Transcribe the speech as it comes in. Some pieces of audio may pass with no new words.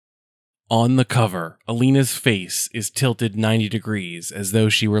On the cover, Alina's face is tilted 90 degrees as though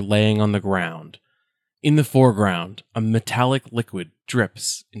she were laying on the ground. In the foreground, a metallic liquid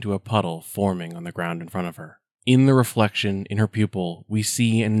drips into a puddle forming on the ground in front of her. In the reflection in her pupil, we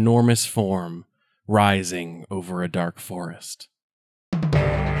see an enormous form rising over a dark forest.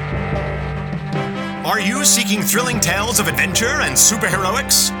 Are you seeking thrilling tales of adventure and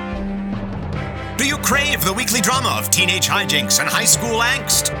superheroics? Do you crave the weekly drama of teenage hijinks and high school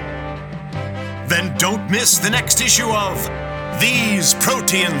angst? Then don't miss the next issue of These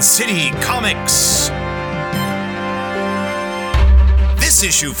Protean City Comics. This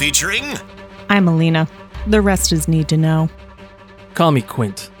issue featuring... I'm Alina. The rest is need to know. Call me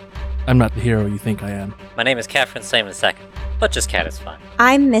Quint. I'm not the hero you think I am. My name is Catherine Simon II, but just Cat is fine.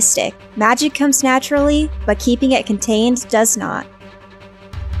 I'm Mystic. Magic comes naturally, but keeping it contained does not.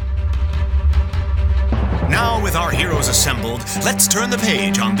 Now, with our heroes assembled, let's turn the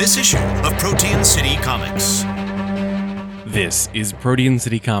page on this issue of Protean City Comics. This is Protean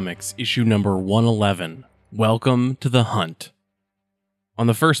City Comics, issue number 111. Welcome to the Hunt. On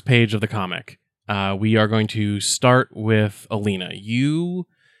the first page of the comic, we are going to start with Alina. You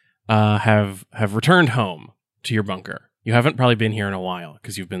have returned home to your bunker. You haven't probably been here in a while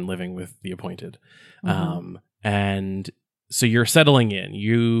because you've been living with the Appointed. Mm-hmm. And so you're settling in.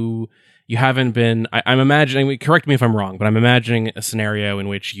 You haven't been. I'm imagining. Correct me if I'm wrong, but I'm imagining a scenario in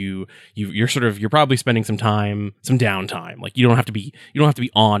which you're probably spending some downtime. Like you don't have to be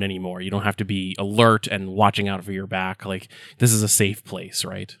on anymore. You don't have to be alert and watching out for your back. Like this is a safe place,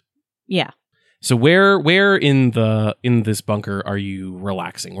 right? Yeah. So where in this bunker are you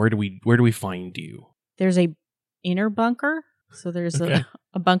relaxing? Where do we find you? There's a inner bunker. So there's Okay.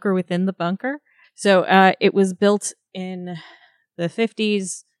 a bunker within the bunker. So it was built in the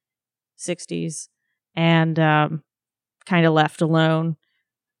 50s, 60s, and kind of left alone.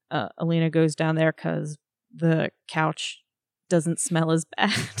 Alina goes down there because the couch doesn't smell as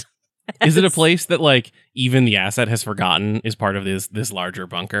bad. Is it a place that like even the asset has forgotten is part of this larger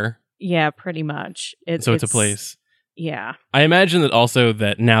bunker? Yeah, pretty much. It's a place. Yeah. I imagine that also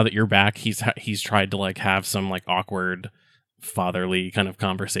that now that you're back, he's tried to like have some like awkward fatherly kind of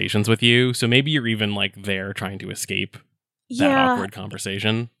conversations with you. So maybe you're even like there trying to escape that awkward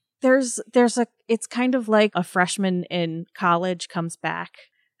conversation. It's kind of like a freshman in college comes back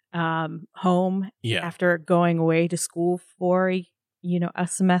home after going away to school for a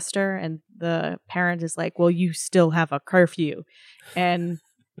semester, and the parent is like, well, you still have a curfew, and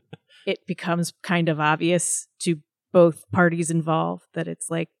it becomes kind of obvious to both parties involved that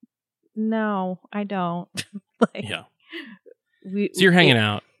it's like, no, I don't. So you're hanging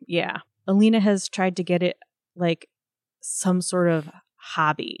out. Yeah. Alina has tried to get it like some sort of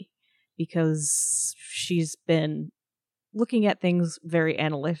hobby because she's been looking at things very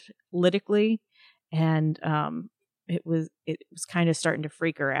analytically, and it was kind of starting to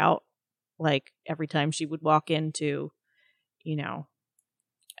freak her out. Like every time she would walk into,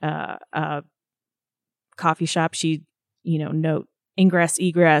 a coffee shop, she'd note ingress,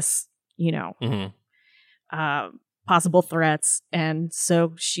 egress, possible threats, and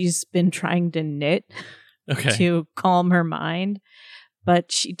so she's been trying to knit to calm her mind.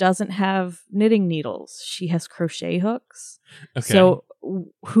 But she doesn't have knitting needles. She has crochet hooks. Okay. So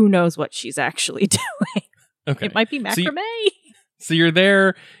who knows what she's actually doing? Okay. It might be macrame. So you're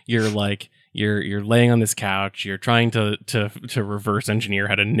there, you're like, you're laying on this couch, you're trying to reverse engineer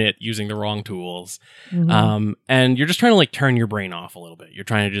how to knit using the wrong tools. Mm-hmm. And you're just trying to like turn your brain off a little bit. You're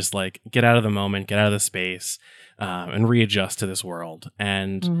trying to just like get out of the moment, get out of the space, and readjust to this world.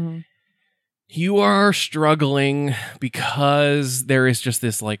 And mm-hmm. You are struggling because there is just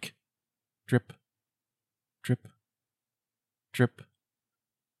this like drip, drip, drip,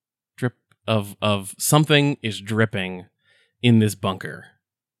 drip of something is dripping in this bunker,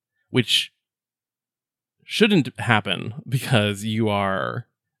 which shouldn't happen because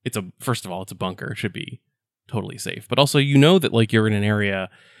first of all, it's a bunker. It should be totally safe. But also, that like you're in an area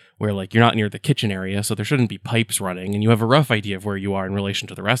where like you're not near the kitchen area, so there shouldn't be pipes running, and you have a rough idea of where you are in relation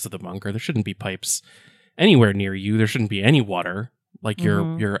to the rest of the bunker. There shouldn't be pipes anywhere near you. There shouldn't be any water. Like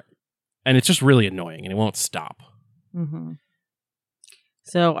mm-hmm. you're, and it's just really annoying, and it won't stop. Mm-hmm.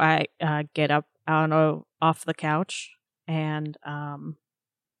 So I get up off the couch and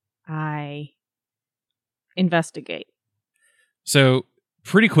I investigate. So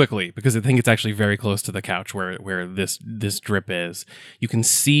pretty quickly, because I think it's actually very close to the couch where this drip is, you can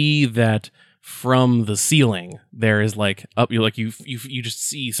see that from the ceiling there is like you just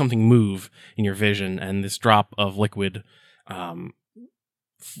see something move in your vision, and this drop of liquid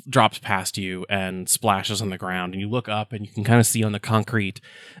drops past you and splashes on the ground, and you look up and you can kind of see on the concrete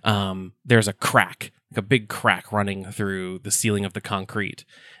there's a crack, like a big crack running through the ceiling of the concrete.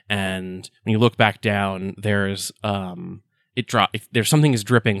 And when you look back down, there's there's something is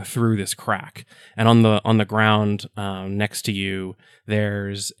dripping through this crack, and on the ground next to you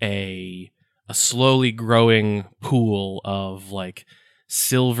there's a slowly growing pool of like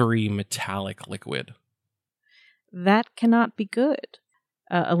silvery metallic liquid. That cannot be good.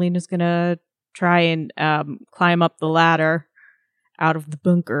 Alina's gonna try and climb up the ladder out of the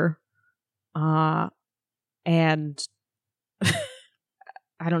bunker, and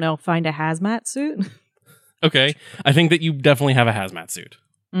I don't know, find a hazmat suit. Okay, I think that you definitely have a hazmat suit.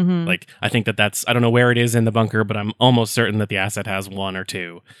 Mm-hmm. Like, I think that's, I don't know where it is in the bunker, but I'm almost certain that the asset has one or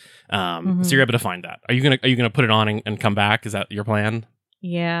two. So you're able to find that. Are you gonna put it on and come back? Is that your plan?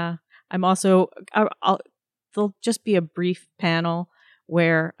 Yeah, I'm also. There'll just be a brief panel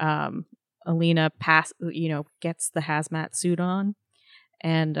where Alina gets the hazmat suit on,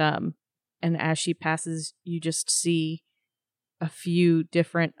 and as she passes, you just see a few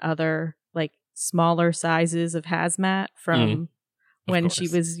different other like smaller sizes of hazmat from when she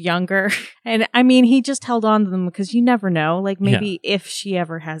was younger. And I mean, he just held on to them because you never know. Like maybe if she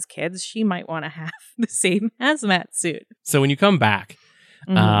ever has kids, she might want to have the same hazmat suit. So when you come back,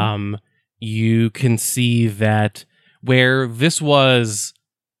 you can see that where this was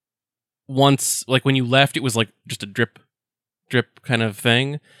once, like when you left, it was like just a drip kind of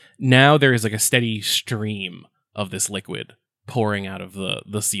thing. Now there is like a steady stream of this liquid pouring out of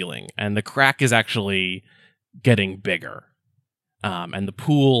the ceiling, and the crack is actually getting bigger. And the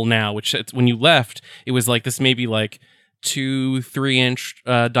pool now, which when you left, it was like this maybe like 2-3 inch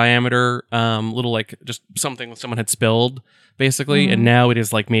diameter, little like just something someone had spilled basically, and now it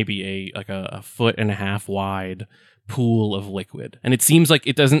is like maybe a foot and a half wide pool of liquid. And it seems like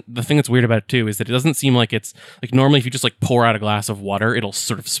it doesn't, the thing that's weird about it too is that it doesn't seem like it's like normally if you just like pour out a glass of water, it'll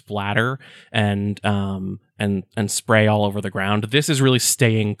sort of splatter and spray all over the ground. This is really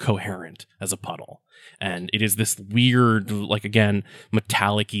staying coherent as a puddle. And it is this weird, like again,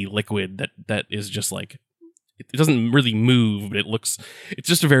 metallic-y liquid that is just like, it doesn't really move, but it's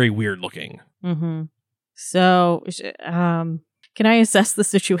just a very weird looking. Mm-hmm. So, can I assess the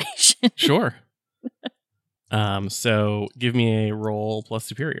situation? Sure. So give me a roll plus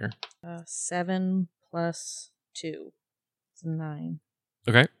superior. 7 plus 2 is 9.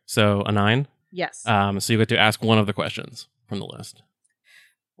 Okay, so a 9. Yes. So you get to ask one of the questions from the list.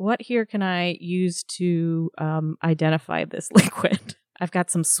 What here can I use to identify this liquid? I've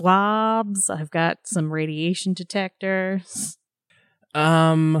got some swabs. I've got some radiation detectors.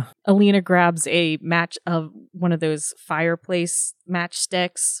 Alina grabs a match of one of those fireplace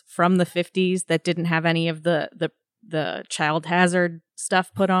matchsticks from the 50s that didn't have any of the child hazard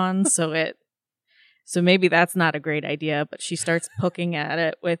stuff put on, so maybe that's not a great idea, but she starts poking at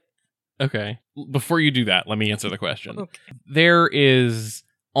it with. Okay. Before you do that, let me answer the question. Okay. There is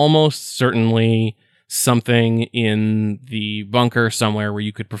almost certainly something in the bunker somewhere where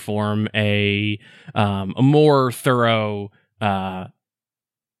you could perform a more thorough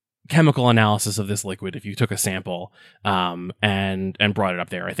chemical analysis of this liquid if you took a sample and brought it up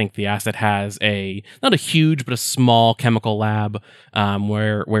there. I think the asset has not a huge but a small chemical lab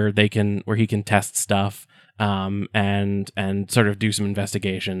where he can test stuff and sort of do some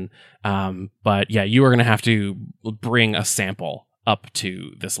investigation. But yeah, you are going to have to bring a sample up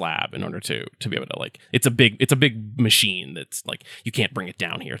to this lab in order to be able to, like, it's a big machine that's like, you can't bring it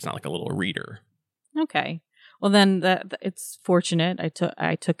down here. It's not like a little reader. Okay. Well, then it's fortunate.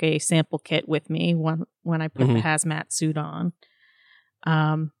 I took a sample kit with me when I put the hazmat suit on,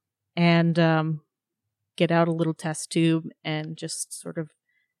 and get out a little test tube and just sort of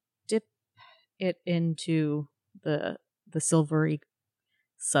dip it into the silvery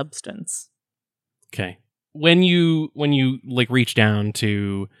substance. Okay. When you like reach down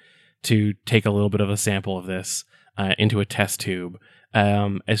to take a little bit of a sample of this into a test tube,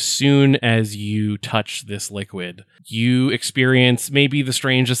 as soon as you touch this liquid, you experience maybe the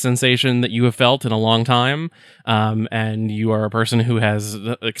strangest sensation that you have felt in a long time. And you are a person who has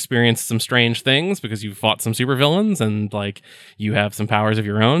experienced some strange things because you've fought some supervillains and like you have some powers of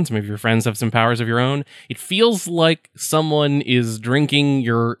your own. Some of your friends have some powers of your own. It feels like someone is drinking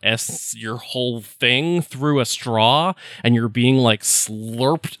your whole thing through a straw, and you're being like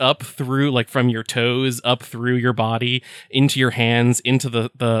slurped up through, like from your toes up through your body into your hands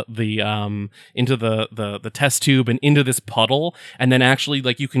into into the test tube and into this puddle, and then actually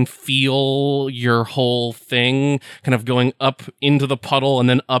like you can feel your whole thing kind of going up into the puddle and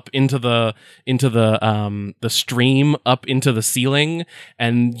then up into the stream up into the ceiling,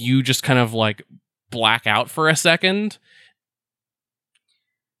 and you just kind of like black out for a second.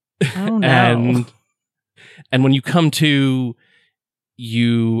 Oh no. And when you come to,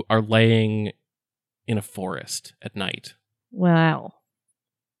 you are laying in a forest at night. Well,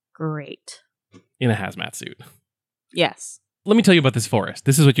 great. In a hazmat suit. Yes. Let me tell you about this forest.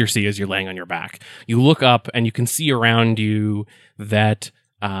 This is what you see as you're laying on your back. You look up and you can see around you that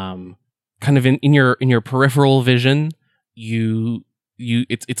kind of in your peripheral vision,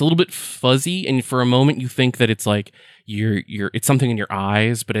 it's a little bit fuzzy, and for a moment you think that it's like it's something in your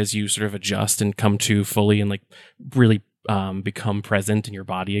eyes, but as you sort of adjust and come to fully and like really become present in your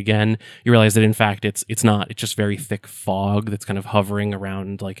body again, you realize that in fact it's not. It's just very thick fog that's kind of hovering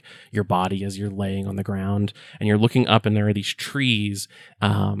around like your body as you're laying on the ground, and you're looking up, and there are these trees,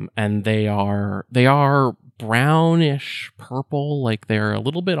 and they are brownish purple, like they're a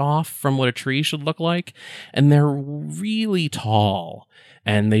little bit off from what a tree should look like, and they're really tall,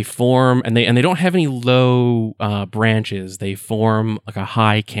 and they form, and they don't have any low branches. They form like a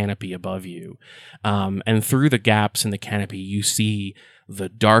high canopy above you, and through the gaps in the canopy you see the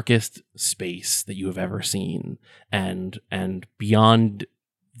darkest space that you have ever seen, and beyond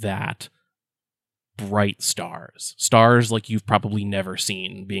that, bright stars like you've probably never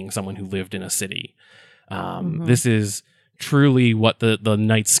seen, being someone who lived in a city. This is truly what the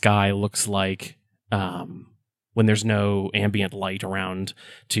night sky looks like when there's no ambient light around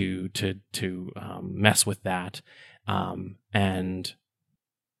to mess with that, and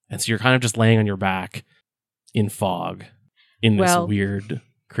so you're kind of just laying on your back in fog in this weird,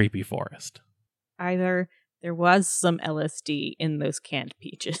 creepy forest. Either there was some LSD in those canned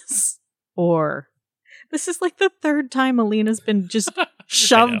peaches, or this is like the third time Alina's been just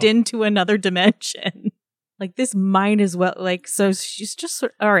shoved into another dimension. Like, this might as well, like, so she's just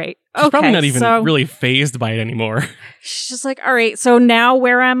sort of, all right. She's probably not even really phased by it anymore. She's just like, all right, so now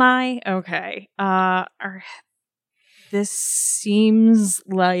where am I? Okay. This seems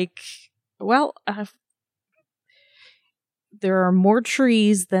like, well, there are more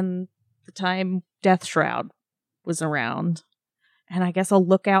trees than the time Death Shroud was around. And I guess I'll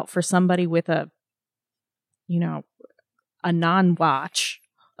look out for somebody with a non-watch,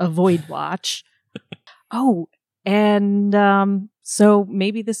 a void watch. Oh, and so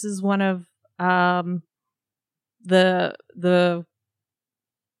maybe this is one of the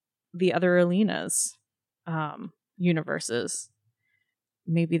other Alina's universes.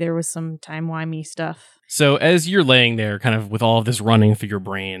 Maybe there was some timey-wimey stuff. So as you're laying there, kind of with all of this running through your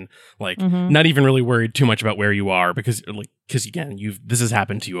brain, like not even really worried too much about where you are, because again, this has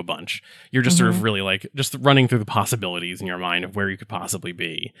happened to you a bunch. You're just sort of really like just running through the possibilities in your mind of where you could possibly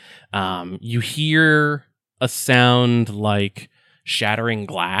be. You hear a sound like shattering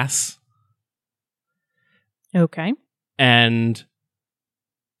glass. Okay. And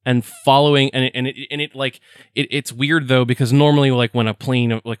following, it's weird though, because normally like when a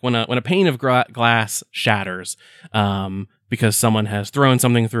pane of glass shatters, because someone has thrown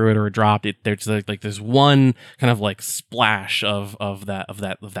something through it or dropped it, there's like this one kind of like splash of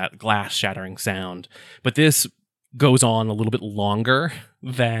that glass shattering sound. But this goes on a little bit longer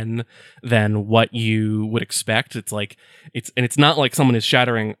than what you would expect. It's like it's not like someone is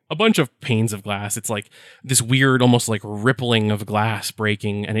shattering a bunch of panes of glass. It's like this weird, almost like rippling of glass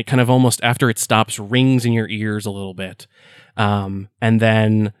breaking, and it kind of almost, after it stops, rings in your ears a little bit, and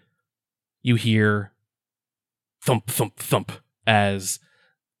then you hear thump thump thump as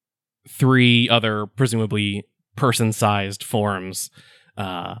three other presumably person-sized forms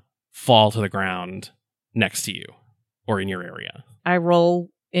fall to the ground next to you or in your area. I roll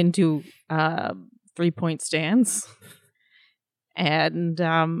into 3-point stance and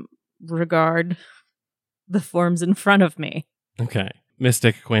regard the forms in front of me. Okay.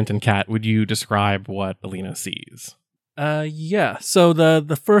 Mystic, Quint, and Kat, would you describe what Alina sees? Yeah. So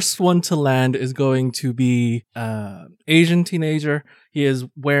the first one to land is going to be Asian teenager. He is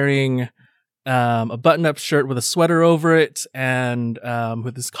wearing a button-up shirt with a sweater over it, and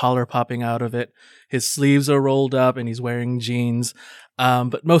with his collar popping out of it. His sleeves are rolled up, and he's wearing jeans.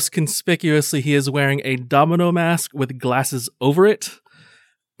 But most conspicuously, he is wearing a domino mask with glasses over it.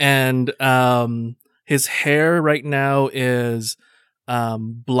 And his hair right now is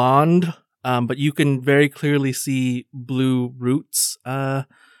blonde, but you can very clearly see blue roots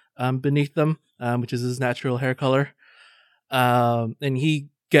beneath them, which is his natural hair color. And he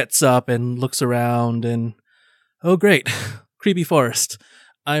gets up and looks around and, oh, great. creepy forest.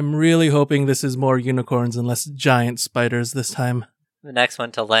 I'm really hoping this is more unicorns and less giant spiders this time. The next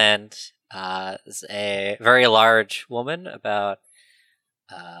one to land is a very large woman, about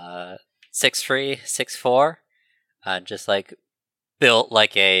 6'3", 6'4", just like built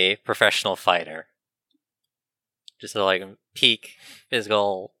like a professional fighter. Just like peak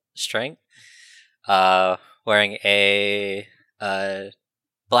physical strength. Wearing a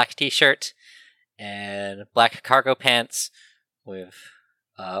black t-shirt and black cargo pants with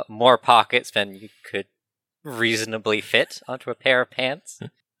more pockets than you could reasonably fit onto a pair of pants.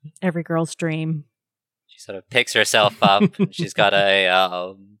 Every girl's dream. She sort of picks herself up. She's got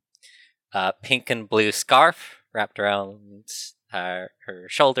a pink and blue scarf wrapped around her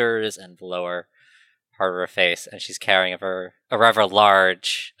shoulders and the lower part of her face, and she's carrying a rather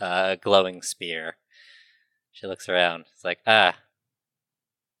large glowing spear. She looks around. It's like,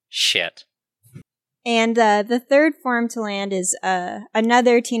 shit. And the third form to land is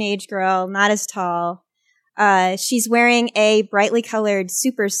another teenage girl, not as tall. She's wearing a brightly colored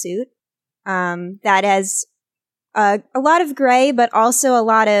super suit that has a lot of gray, but also a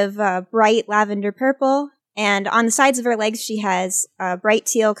lot of bright lavender purple. And on the sides of her legs, she has bright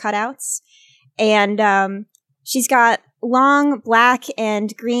teal cutouts. And she's got long black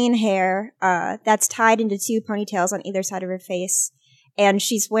and green hair that's tied into two ponytails on either side of her face. And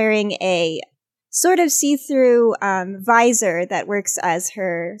she's wearing a sort of see-through visor that works as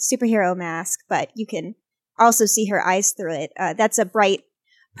her superhero mask, but you can also see her eyes through it. That's a bright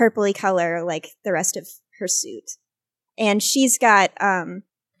purpley color like the rest of her suit. And she's got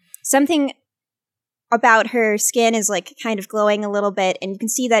something about her skin is like kind of glowing a little bit, and you can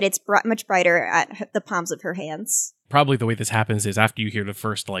see that it's much brighter at the palms of her hands. Probably the way this happens is after you hear the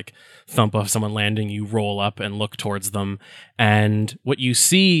first like thump of someone landing, you roll up and look towards them, and what you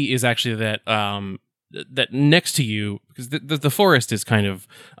see is actually that that next to you, because the forest is kind of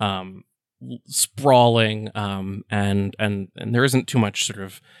sprawling, and there isn't too much sort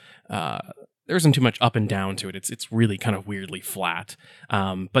of there isn't too much up and down to it. It's really kind of weirdly flat,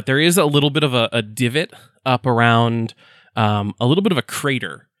 but there is a little bit of a divot up around a little bit of a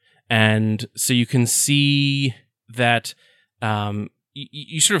crater, and so you can see that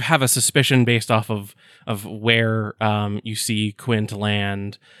you sort of have a suspicion based off of where you see Quinn to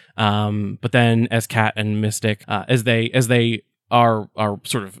land, but then as Kat and Mystic as they are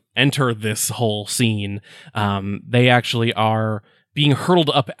sort of enter this whole scene, they actually are being hurtled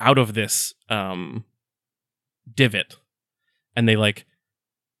up out of this divot, and they like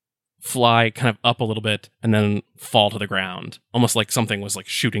fly kind of up a little bit and then fall to the ground, almost like something was like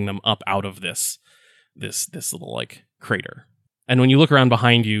shooting them up out of this little like crater. And when you look around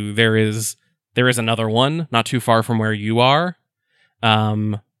behind you, there is another one not too far from where you are,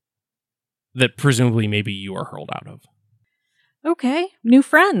 that presumably maybe you are hurled out of. Okay, new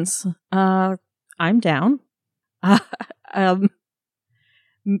friends. I'm down.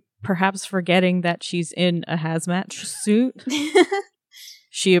 Perhaps forgetting that she's in a hazmat suit,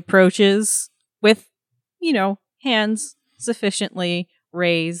 she approaches with, hands sufficiently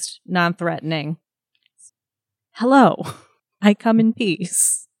raised, non-threatening. Hello, I come in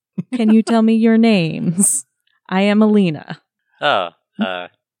peace. Can you tell me your names? I am Alina. Oh,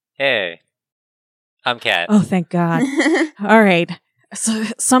 hey. I'm Kat. Oh, thank God. All right. So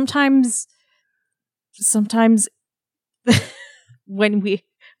sometimes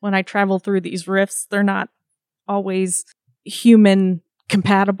when I travel through these rifts, they're not always human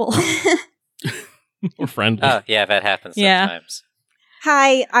compatible. Or friendly. Oh, yeah, that happens sometimes.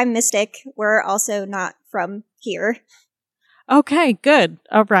 Hi, I'm Mystic. We're also not from here. Okay, good.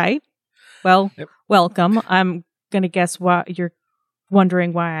 All right. Well, Welcome. I'm going to guess why you're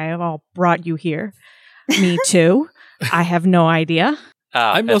wondering why I all brought you here. Me too. I have no idea.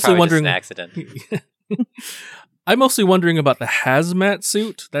 I'm mostly wondering. Just an accident. I'm mostly wondering about the hazmat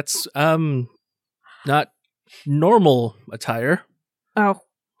suit. That's not normal attire.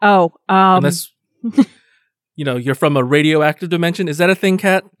 Unless you're from a radioactive dimension. Is that a thing,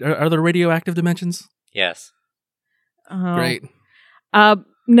 Kat? Are there radioactive dimensions? Yes. Great.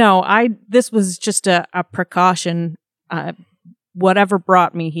 No, this was just a precaution. Whatever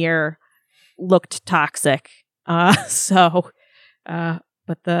brought me here looked toxic. But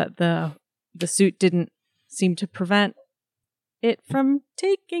the suit didn't seem to prevent it from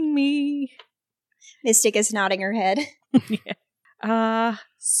taking me. Mystic is nodding her head. Yeah.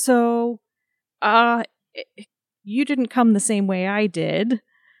 You didn't come the same way I did.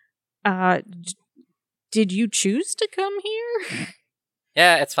 Did you choose to come here?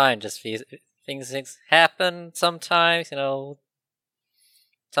 Yeah, it's fine. Just things happen sometimes,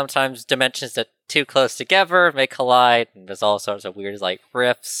 sometimes dimensions that too close together may collide, and there's all sorts of weird like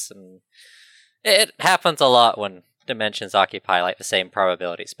rifts, and it happens a lot when dimensions occupy like the same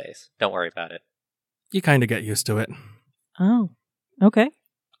probability space. Don't worry about it. You kind of get used to it. Oh, okay.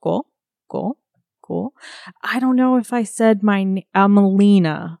 Cool. I don't know if I said I'm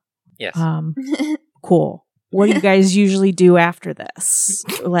Alina. Yes. Cool. What do you guys usually do after this?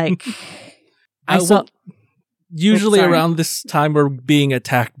 Like, I saw. Well, usually sorry. around this time, we're being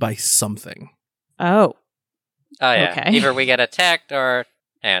attacked by something. Oh, Oh yeah. Okay. Either we get attacked or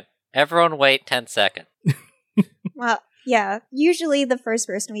and everyone wait 10 seconds. Well, yeah. Usually the first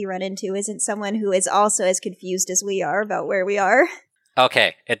person we run into isn't someone who is also as confused as we are about where we are.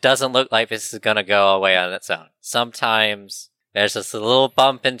 Okay, it doesn't look like this is gonna go away on its own. Sometimes there's just a little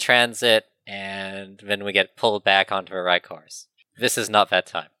bump in transit, and then we get pulled back onto the right course. This is not that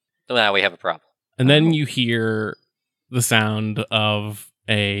time. So now we have a problem. And then you hear the sound of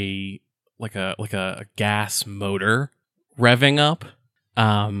a gas motor revving up,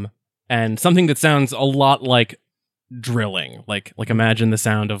 and something that sounds a lot like drilling. Like imagine the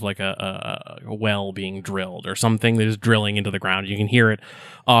sound of like a well being drilled or something that is drilling into the ground. You can hear it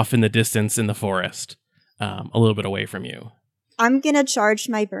off in the distance in the forest, a little bit away from you. I'm gonna charge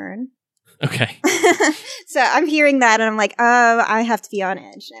my burn. Okay. So I'm hearing that and I'm like, I have to be on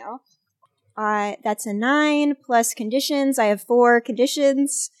edge now. That's a 9 plus conditions. I have 4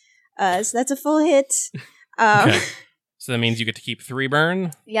 conditions. So that's a full hit. Okay. So that means you get to keep 3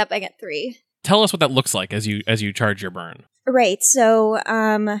 burn. Yep, I get 3. Tell us what that looks like as you charge your burn. Right. So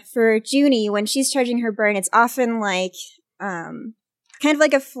for Junie, when she's charging her burn, it's often like kind of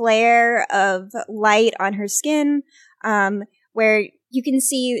like a flare of light on her skin, where you can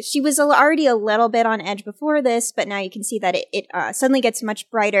see she was already a little bit on edge before this, but now you can see that it suddenly gets much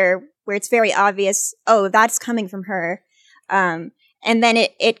brighter, where it's very obvious, oh, that's coming from her. And then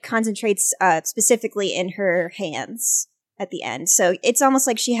it concentrates specifically in her hands at the end. So it's almost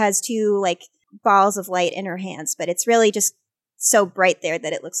like she has 2 like balls of light in her hands, but it's really just so bright there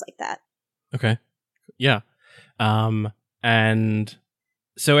that it looks like that. Okay. Yeah. And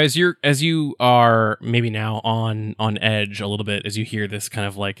so as you are maybe now on edge a little bit, as you hear this kind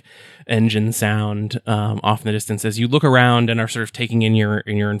of like engine sound off in the distance, as you look around and are sort of taking in your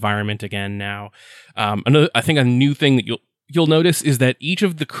environment again now, I think a new thing that you'll notice is that each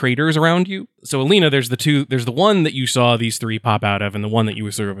of the craters around you. So Alina, there's the one that you saw these 3 pop out of, and the one that you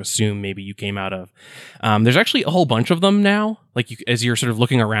would sort of assume maybe you came out of. There's actually a whole bunch of them now. Like as you're sort of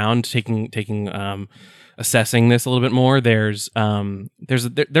looking around, assessing this a little bit more. They're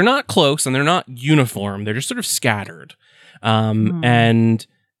not close and they're not uniform. They're just sort of scattered. And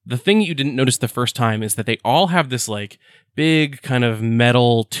the thing you didn't notice the first time is that they all have this like big kind of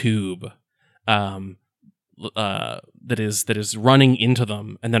metal tube. That is running into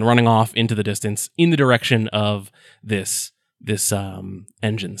them and then running off into the distance in the direction of this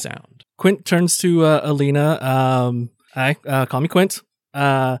engine sound. Quint turns to Alina. Hi, call me Quint.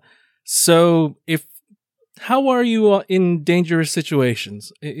 So how are you in dangerous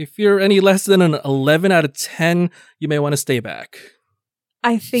situations? If you're any less than an 11 out of 10, you may want to stay back.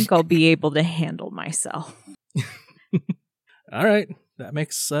 I think I'll be able to handle myself. All right. That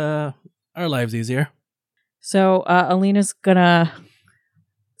makes our lives easier. So Alina's gonna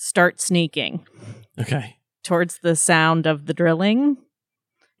start sneaking. Okay. Towards the sound of the drilling.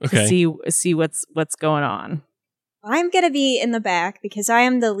 Okay. To see what's going on. I'm gonna be in the back because I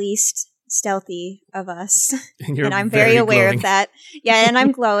am the least stealthy of us. And I'm very aware glowing. of that. Yeah, and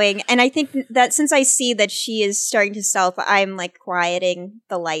I'm glowing. And I think that since I see that she is starting to stealth, I'm like quieting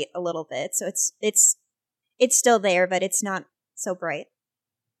the light a little bit. So it's still there, but it's not so bright.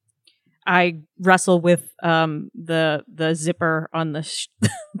 I wrestle with the zipper on the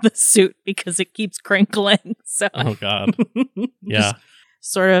the suit because it keeps crinkling. So Oh God. Yeah.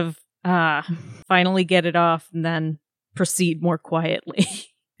 sort of finally get it off and then proceed more quietly.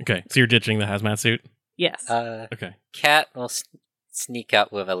 Okay. So you're ditching the hazmat suit? Yes. Okay. Kat will sneak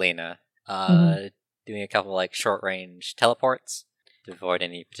up with Alina, doing a couple like short range teleports to avoid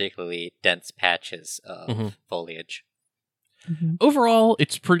any particularly dense patches of foliage. Overall,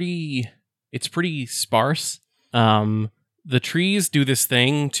 it's pretty sparse. The trees do this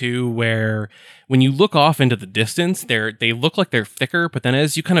thing too, where when you look off into the distance, they look like they're thicker, but then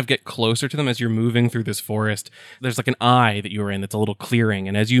as you kind of get closer to them, as you're moving through this forest, there's like an eye that you're in that's a little clearing,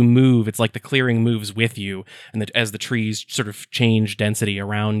 and as you move, it's like the clearing moves with you, and as the trees sort of change density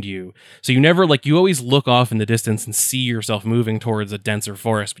around you. So you always look off in the distance and see yourself moving towards a denser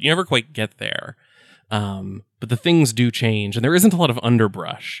forest, but you never quite get there. But the things do change, and there isn't a lot of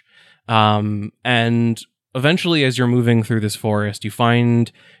underbrush. And eventually, as you're moving through this forest, you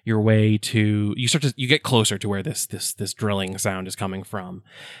find your way to, you get closer to where this drilling sound is coming from.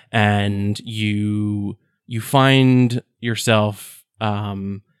 And you find yourself,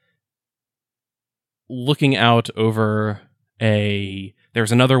 looking out over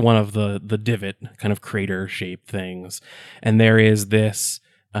there's another one of the divot kind of crater shaped things. And there is this,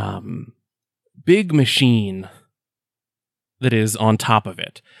 big machine that is on top of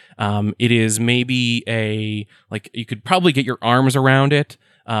it. It is maybe you could probably get your arms around it.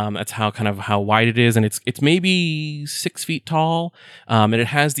 That's how wide it is, and it's maybe 6 feet tall. And it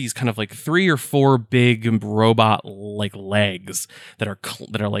has these kind of like 3 or 4 big robot like legs that are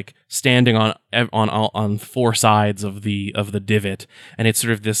like standing on 4 sides of the divot, and it's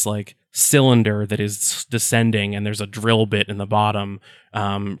sort of this like cylinder that is descending, and there's a drill bit in the bottom,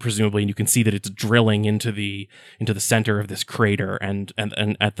 presumably, and you can see that it's drilling into the center of this crater, and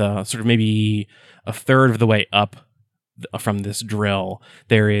at the sort of maybe a third of the way up from this drill,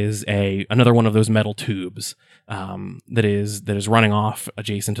 there is another one of those metal tubes that is running off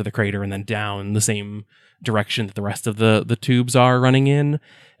adjacent to the crater and then down the same direction that the rest of the tubes are running in.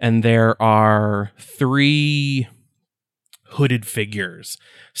 And there are 3 hooded figures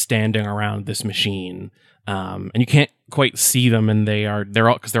standing around this machine, and you can't quite see them, and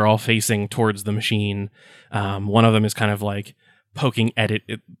they're all facing towards the machine. One of them is kind of like poking at it.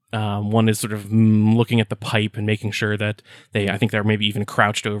 One is sort of looking at the pipe and making sure that I think they're maybe even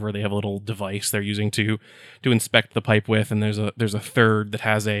crouched over. They have a little device they're using to inspect the pipe with. And there's a third that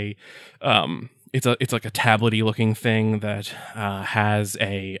has it's like a tablet-y looking thing that has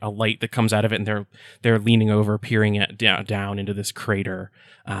a light that comes out of it, and they're leaning over, peering down into this crater.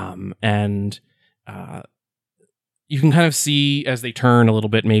 You can kind of see as they turn a little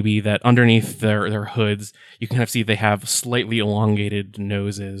bit, maybe, that underneath their hoods, you can kind of see they have slightly elongated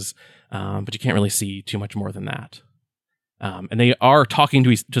noses, but you can't really see too much more than that. And they are talking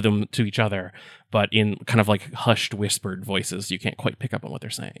to each other, but in kind of like hushed, whispered voices. You can't quite pick up on what they're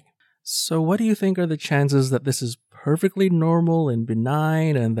saying. So what do you think are the chances that this is perfectly normal and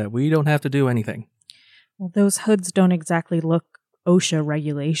benign and that we don't have to do anything? Well, those hoods don't exactly look OSHA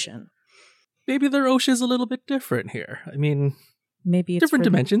regulation. Maybe their OSHA's a little bit different here. I mean, maybe it's different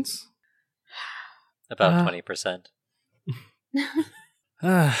dimensions. About 20%.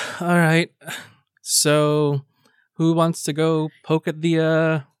 All right. So, who wants to go poke at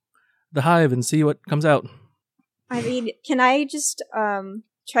the hive and see what comes out? I mean, can I just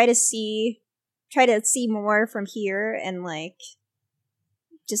try to see more from here and like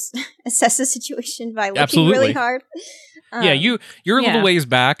just assess the situation by looking really hard? Yeah, you're a little ways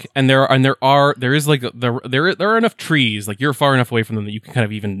back, and there are enough trees, like you're far enough away from them that you can kind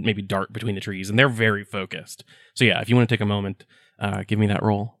of even maybe dart between the trees, and they're very focused. So yeah, if you want to take a moment, give me that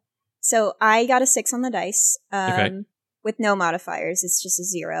roll. So I got a 6 on the dice, okay, with no modifiers. It's just a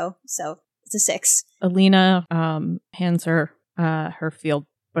 0, so it's a 6. Alina hands her her field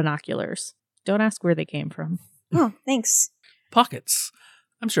binoculars. Don't ask where they came from. Oh, thanks. Pockets.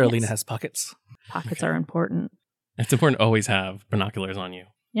 I'm sure Alina has pockets. Pockets are important. It's important to always have binoculars on you.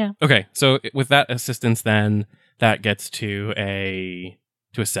 Yeah. Okay, so with that assistance, then that gets to a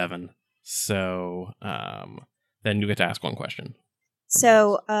 7. So then you get to ask one question.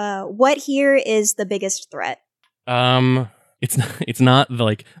 So, what here is the biggest threat? It's not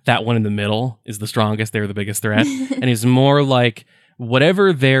like that one in the middle is the strongest. They're the biggest threat, and it's more like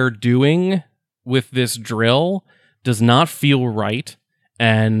whatever they're doing with this drill does not feel right,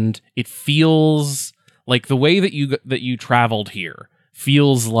 and it feels like the way that you traveled here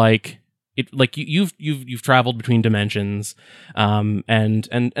feels like it, like you've traveled between dimensions, and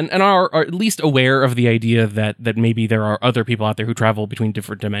are at least aware of the idea that maybe there are other people out there who travel between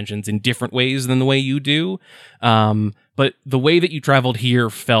different dimensions in different ways than the way you do. But the way that you traveled here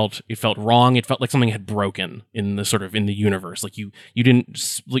felt wrong. It felt like something had broken in the universe. Like you didn't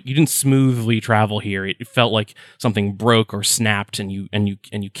smoothly travel here. It felt like something broke or snapped, and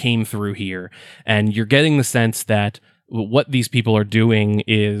you came through here. And you're getting the sense that what these people are doing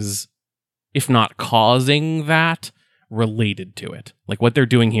is, if not causing that, related to it. Like what they're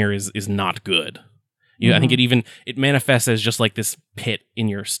doing here is not good. I think it manifests as just like this pit in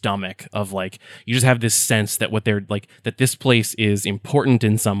your stomach of like, you just have this sense that what they're like, that this place is important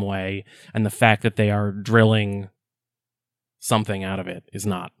in some way, and the fact that they are drilling something out of it is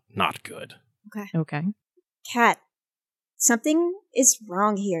not good. Okay. Kat, something is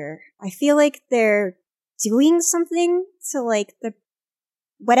wrong here. I feel like they're doing something to like the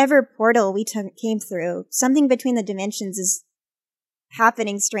whatever portal we came through. Something between the dimensions is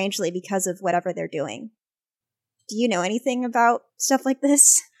happening strangely because of whatever they're doing. Do you know anything about stuff like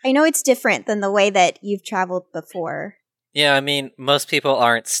this? I know it's different than the way that you've traveled before. Yeah, I mean, most people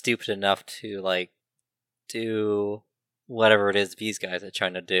aren't stupid enough to, like, do whatever it is these guys are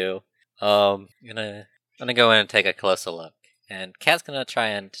trying to do. I'm gonna go in and take a closer look. And Kat's gonna try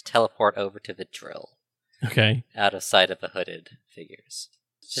and teleport over to the drill. Okay. Out of sight of the hooded figures.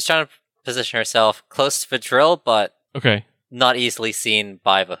 She's trying to position herself close to the drill, but Okay. not easily seen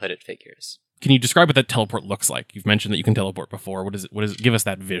by the hooded figures. Can you describe what that teleport looks like? You've mentioned that you can teleport before. What is it? Give us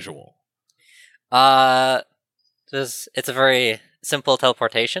that visual. It's a very simple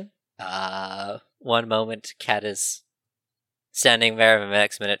teleportation. One moment, Kat is standing there, and the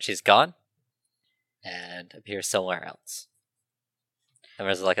next minute she's gone, and appears somewhere else. And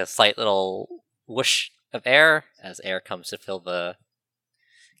there's like a slight little whoosh of air as air comes to fill the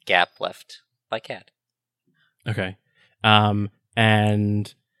gap left by Kat. Okay.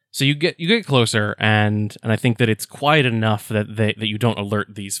 And so you get closer, and I think that it's quiet enough that you don't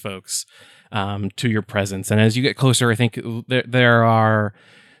alert these folks to your presence. And as you get closer, I think there are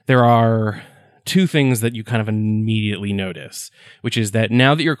two things that you kind of immediately notice, which is that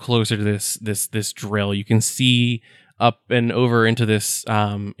now that you're closer to this drill, you can see up and over into this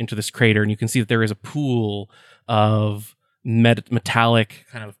crater, and you can see that there is a pool of metallic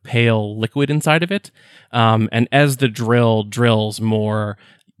kind of pale liquid inside of it. And as the drill drills more,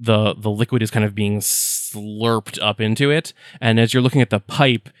 the liquid is kind of being slurped up into it. And as you're looking at the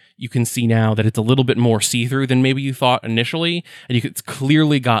pipe, you can see now that it's a little bit more see-through than maybe you thought initially. And it's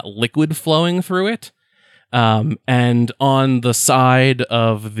clearly got liquid flowing through it. And on the side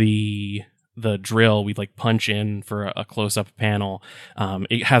of the drill, we like punch in for a close-up panel.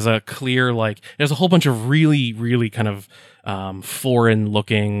 It has a clear, there's a whole bunch of really, really kind of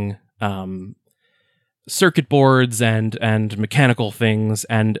foreign-looking circuit boards and mechanical things,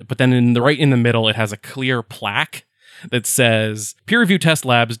 but then right in the middle, it has a clear plaque that says Peer Review Test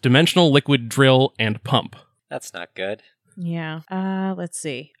Labs Dimensional Liquid Drill and Pump. That's not good. Yeah. Let's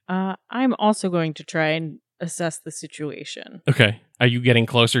see. I'm also going to try and assess the situation. Okay. Are you getting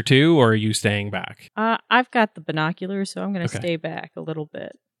closer too, or are you staying back? I've got the binoculars, so I'm going to stay back a little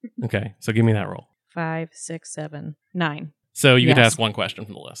bit. Okay. So give me that roll. 5, 6, 7, 9. So you get to ask one question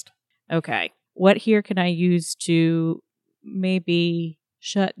from the list. Okay. What here can I use to maybe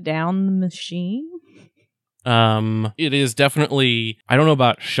shut down the machine? It is definitely, I don't know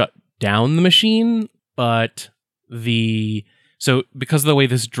about shut down the machine, but so because of the way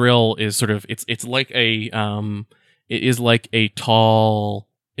this drill is sort of, it's like it is like a tall,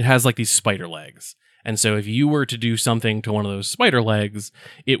 it has like these spider legs. And so if you were to do something to one of those spider legs,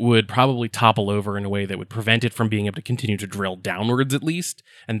 it would probably topple over in a way that would prevent it from being able to continue to drill downwards at least,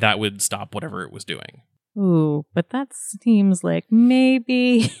 and that would stop whatever it was doing. Ooh, but that seems like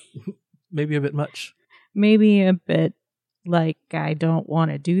maybe maybe a bit much. Maybe a bit like I don't want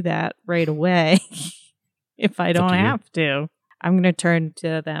to do that right away if I don't have to. I'm going to turn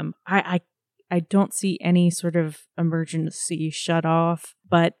to them. I don't see any sort of emergency shut off,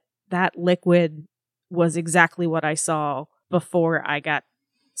 but that liquid was exactly what I saw before I got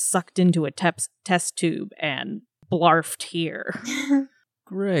sucked into a test tube and blarfed here.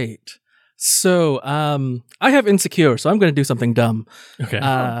 Great. So, I have Insecure, so I'm going to do something dumb. Okay.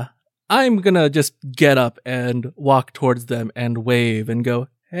 I'm going to just get up and walk towards them and wave and go,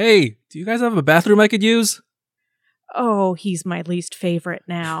 "Hey, do you guys have a bathroom I could use?" Oh, he's my least favorite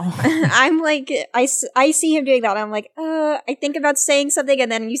now. I'm like, I see him doing that. I'm like, I think about saying something,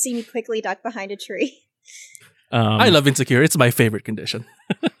 and then you see me quickly duck behind a tree. I love Insecure. It's my favorite condition.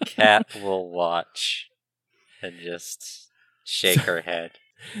 Kat will watch and just shake her head.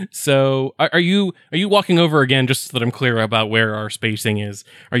 So, are you walking over again, just so that I'm clear about where our spacing is?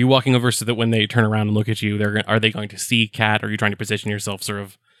 Are you walking over so that when they turn around and look at you, are they going to see Kat? Or are you trying to position yourself sort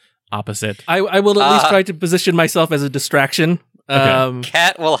of opposite? I will at least try to position myself as a distraction. Okay.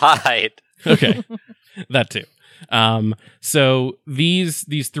 Kat will hide. Okay, that too. So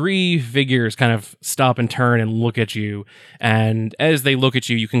these three figures kind of stop and turn and look at you, and as they look at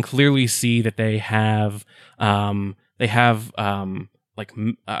you, you can clearly see that they have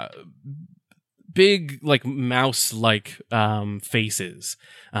big, like mouse-like faces.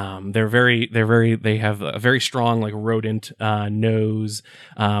 They have a very strong, like rodent nose.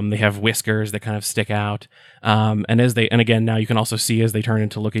 They have whiskers that kind of stick out. And again, now you can also see as they turn in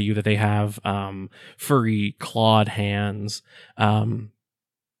to look at you that they have furry clawed hands. And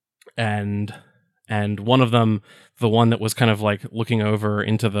one of them, the one that was kind of like looking over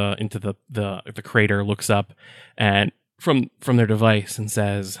into the crater, looks up and from their device and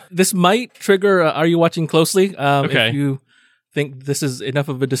says, "This might trigger Are You Watching Closely?" Okay. If you think this is enough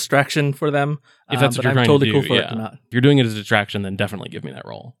of a distraction for them. If that's what but you're I'm trying totally to do, cool for yeah. it or not. If you're doing it as a distraction, then definitely give me that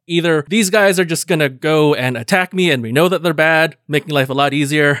roll. Either these guys are just gonna go and attack me, and we know that they're bad, making life a lot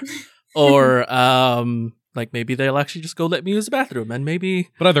easier, or like maybe they'll actually just go let me use the bathroom, and maybe.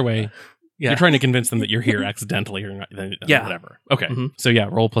 But either way, Yeah. you're trying to convince them that you're here accidentally or not, then Yeah. whatever. Okay, Mhm. so yeah,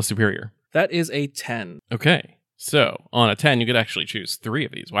 roll plus superior. That is a 10. Okay. So on a 10, you could actually choose 3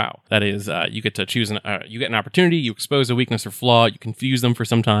 of these. Wow. That is, you get to choose, you get an opportunity, you expose a weakness or flaw, you confuse them for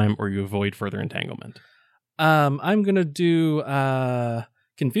some time, or you avoid further entanglement. I'm gonna do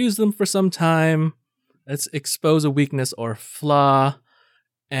confuse them for some time. Let's expose a weakness or flaw,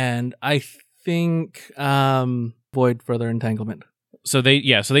 and I think avoid further entanglement. So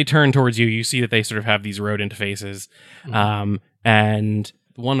they turn towards you. You see that they sort of have these road interfaces. And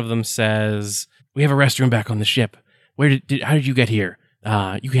one of them says, "We have a restroom back on the ship. How did you get here?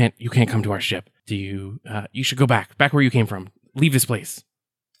 You can't come to our ship. You should go back where you came from. Leave this place."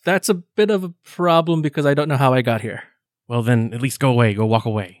 That's a bit of a problem because I don't know how I got here. Well, then at least go away. Go walk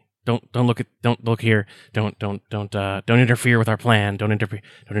away. Don't look here. Don't interfere with our plan. Don't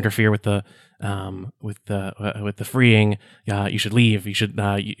interfere with the freeing. You should leave. You should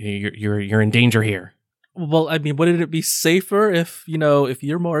you're in danger here. Well, I mean, wouldn't it be safer if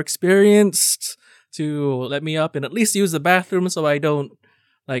you're more experienced to let me up and at least use the bathroom so I don't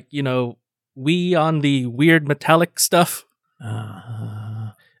wee on the weird metallic stuff?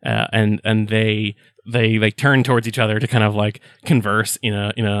 And they turn towards each other to kind of like converse in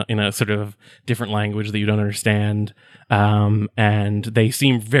a sort of different language that you don't understand. And they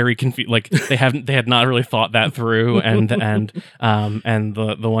seem very confused, like they had not really thought that through. And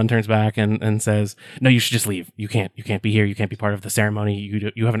the one turns back and says, "No, you should just leave. You can't be here. You can't be part of the ceremony.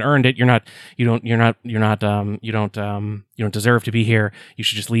 You haven't earned it. You don't deserve to be here. You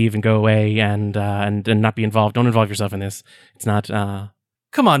should just leave and go away and not be involved. Don't involve yourself in this. It's not,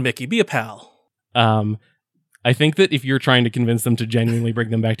 Come on, Mickey, be a pal." I think that if you're trying to convince them to genuinely bring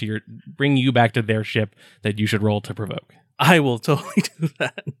you back to their ship, that you should roll to provoke. I will totally do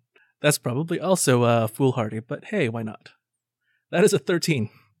that. That's probably also foolhardy, but hey, why not? That is a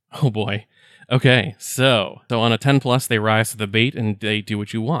 13. Oh boy. Okay, so on a 10 plus, they rise to the bait and they do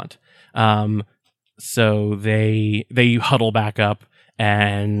what you want. So they huddle back up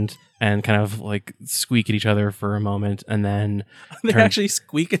and kind of like squeak at each other for a moment, and then they actually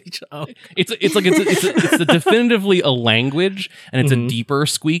squeak at each other. It's definitively a language, and it's a deeper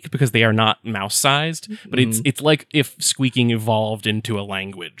squeak because they are not mouse sized. But it's like if squeaking evolved into a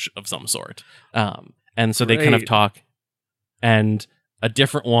language of some sort. And so they kind of talk, and a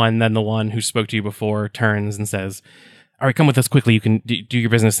different one than the one who spoke to you before turns and says, "All right, come with us quickly. You can do your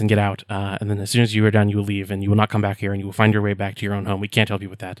business and get out. And then as soon as you are done, you will leave, and you will not come back here, and you will find your way back to your own home. We can't help you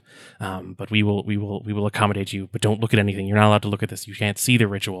with that, but we will accommodate you. But don't look at anything. You're not allowed to look at this. You can't see the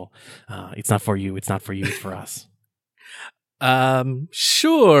ritual. It's not for you. It's not for you. It's for us."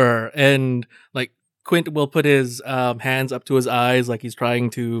 Sure. And like Quint will put his hands up to his eyes, like he's trying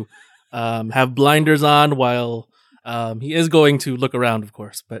to have blinders on, while he is going to look around, of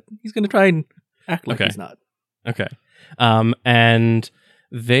course, but he's going to try and act like he's not. Okay. And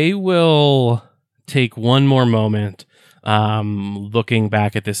they will take one more moment looking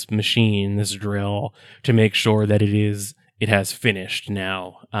back at this machine, this drill, to make sure that it has finished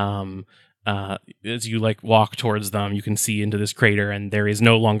now. As you like walk towards them, you can see into this crater, and there is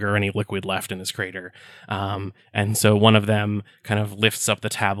no longer any liquid left in this crater. And so one of them kind of lifts up the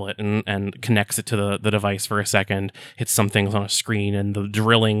tablet and connects it to the device for a second, hits some things on a screen, and the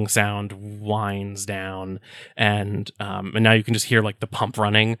drilling sound winds down. And now you can just hear like the pump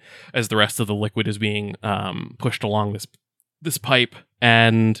running as the rest of the liquid is being pushed along this pipe.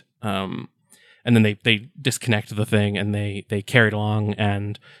 And then they disconnect the thing, and they carry it along,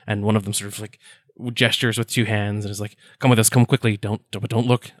 and one of them sort of like gestures with 2 hands and is like, "Come with us, come quickly. Don't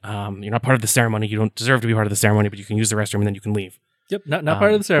look. You're not part of the ceremony. You don't deserve to be part of the ceremony, but you can use the restroom and then you can leave." Yep, not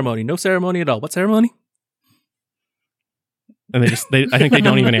part of the ceremony. No ceremony at all. What ceremony? And I think they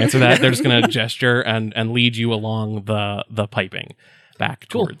don't even answer that. They're just gonna gesture and lead you along the piping back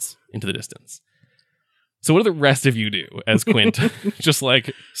towards into the distance. So what do the rest of you do as Quint just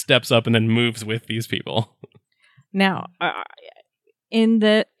like steps up and then moves with these people? Now,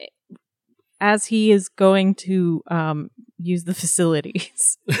 as he is going to use the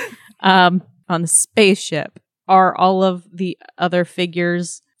facilities on the spaceship, are all of the other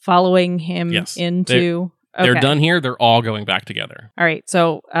figures following him into? They're done here. They're all going back together. All right.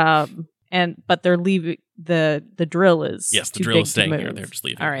 So, but they're leaving. The drill is the too drill big is staying to here. move. They're just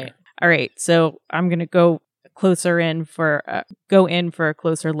leaving. All right. All right. So I'm gonna go closer in for a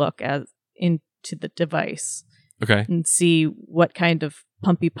closer look into the device. Okay. and see what kind of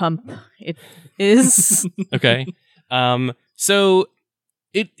pumpy pump it is. Okay. So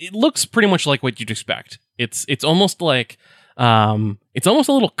it looks pretty much like what you'd expect. It's almost like it's almost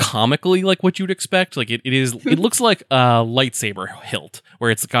a little comically like what you'd expect. Like it looks like a lightsaber hilt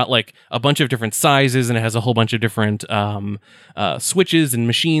where it's got like a bunch of different sizes and it has a whole bunch of different switches and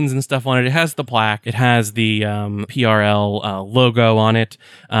machines and stuff on it. It has the plaque. It has the PRL logo on it.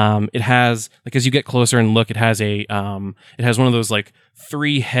 It has, like, as you get closer and look, it has one of those like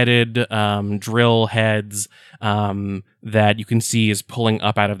 3-headed drill heads that you can see is pulling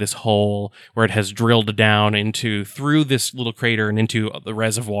up out of this hole where it has drilled down through this little crater and into the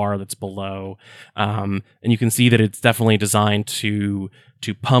reservoir that's below. And you can see that it's definitely designed to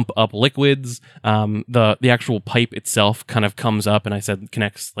pump up liquids. The actual pipe itself kind of comes up, and I said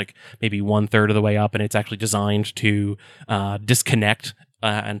connects like maybe 1/3 of the way up, and it's actually designed to disconnect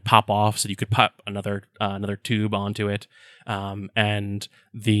and pop off, so you could pop another tube onto it. And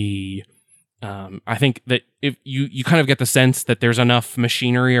I think that if you kind of get the sense that there's enough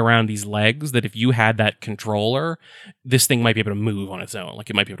machinery around these legs that if you had that controller, this thing might be able to move on its own.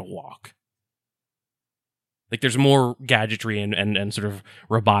 Like it might be able to walk. Like there's more gadgetry and sort of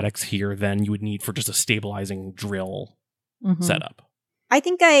robotics here than you would need for just a stabilizing drill setup. I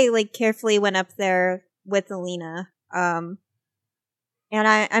think I like carefully went up there with Alina. And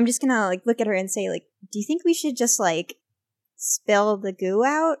I'm just gonna like look at her and say, like, do you think we should just like spill the goo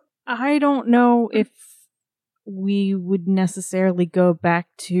out? I don't know if we would necessarily go back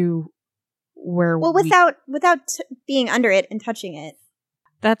to where without being under it and touching it.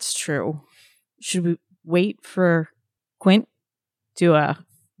 That's true. Should we wait for Quint to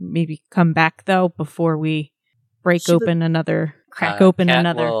maybe come back though before we crack open another? Cat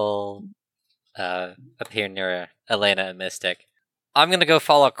will appear near Elena and Mystic. I'm gonna go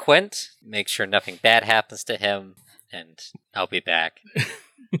follow Quint, make sure nothing bad happens to him, and I'll be back.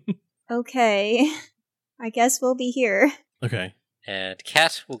 Okay. I guess we'll be here. Okay. And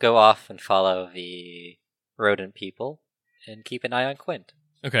Cat will go off and follow the rodent people and keep an eye on Quint.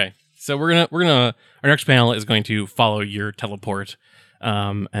 Okay. So we're gonna our next panel is going to follow your teleport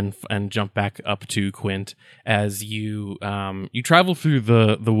and jump back up to Quint as you travel through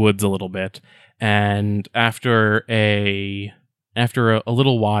the woods a little bit, and after a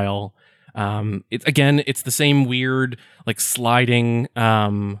little while, it's the same weird like sliding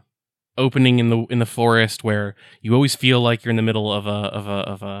opening in the forest where you always feel like you're in the middle of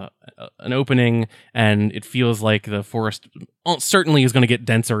an opening, and it feels like the forest certainly is going to get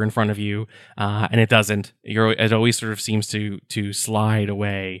denser in front of you, and it doesn't. It always sort of seems to slide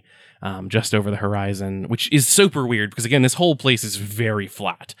away just over the horizon, which is super weird because, again, this whole place is very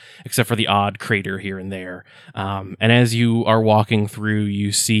flat except for the odd crater here and there. And as you are walking through,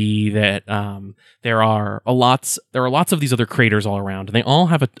 you see that there are lots of these other craters all around, and they all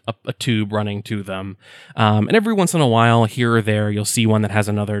have a tube running to them. And every once in a while, here or there, you'll see one that has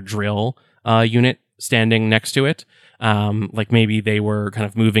another drill unit standing next to it. Like maybe they were kind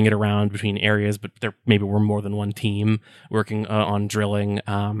of moving it around between areas, but there maybe were more than one team working on drilling.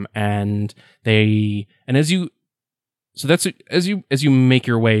 And as you make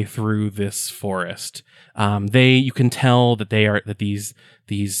your way through this forest, you can tell that these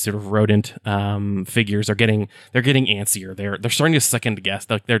sort of rodent figures are getting antsier. They're starting to second guess.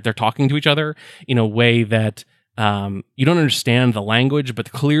 They're talking to each other in a way that you don't understand the language,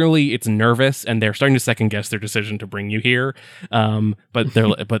 but clearly it's nervous, and they're starting to second guess their decision to bring you here. But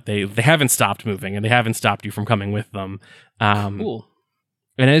they haven't stopped moving, and they haven't stopped you from coming with them. Cool.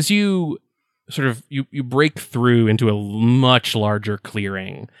 And as you sort of you break through into a much larger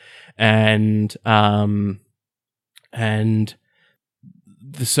clearing,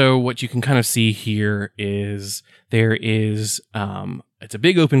 so what you can kind of see here is there is it's a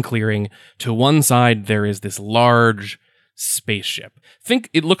big open clearing. To one side, there is this large spaceship. Think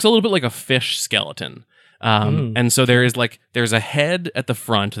it looks a little bit like a fish skeleton. And so there's a head at the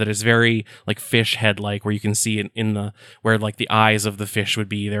front that is very like fish head-like, where you can see it where like the eyes of the fish would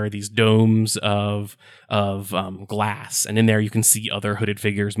be. There are these domes of glass, and in there you can see other hooded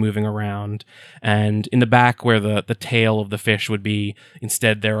figures moving around. And in the back, where the tail of the fish would be,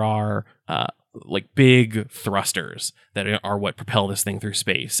 instead there are like big thrusters that are what propel this thing through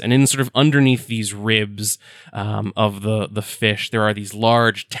space. And in sort of underneath these ribs of the fish, there are these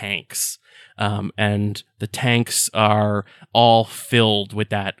large tanks. And the tanks are all filled with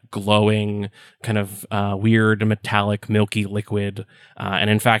that glowing kind of weird metallic milky liquid. And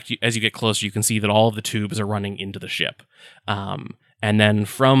in fact, as you get closer, you can see that all of the tubes are running into the ship. and then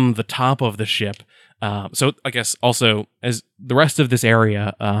from the top of the ship. So I guess also as the rest of this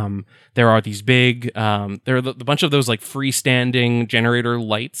area, there are these big, there are the bunch of those like freestanding generator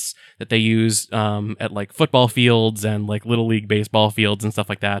lights that they use at like football fields and like little league baseball fields and stuff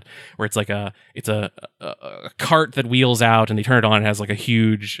like that, where it's like a cart that wheels out and they turn it on. It has like a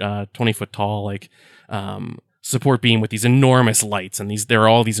huge 20-foot tall like support beam with these enormous lights, and there are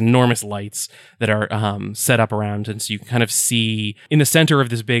all these enormous lights that are set up around, and so you can kind of see in the center of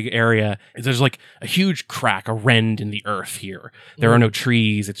this big area there's like a huge crack, a rend in the earth here. There are no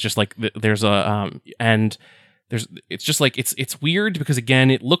trees. It's just like there's a it's just like it's weird because again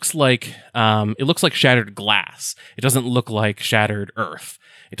it looks like shattered glass. It doesn't look like shattered earth.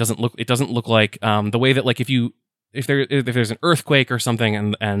 It doesn't look like the way that like if there's an earthquake or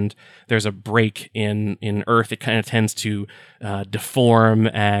something and there's a break in earth, it kind of tends to deform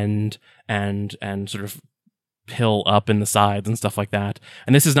and sort of pill up in the sides and stuff like that.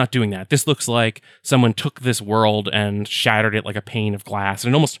 And this is not doing that. This looks like someone took this world and shattered it like a pane of glass.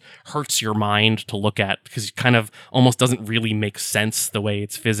 And it almost hurts your mind to look at because it kind of almost doesn't really make sense the way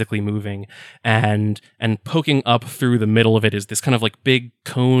it's physically moving. And poking up through the middle of it is this kind of like big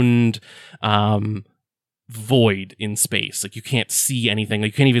coned void in space. Like you can't see anything.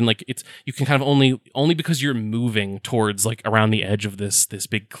 Like you can't even like you can kind of only because you're moving towards like around the edge of this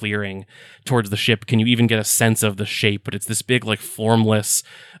big clearing towards the ship can you even get a sense of the shape. But it's this big like formless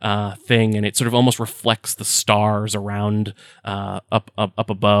thing, and it sort of almost reflects the stars around up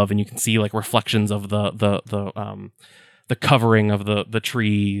above, and you can see like reflections of the covering of the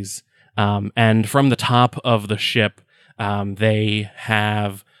trees. And from the top of the ship, they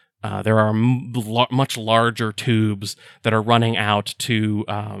have there are much larger tubes that are running out to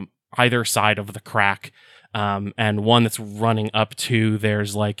either side of the crack, and one that's running up to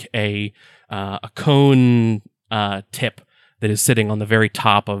there's like a cone tip that is sitting on the very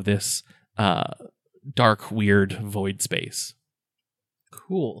top of this dark, weird void space.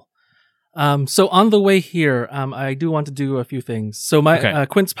 Cool. So on the way here, I do want to do a few things. So my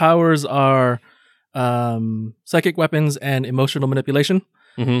Quint's powers are psychic weapons and emotional manipulation.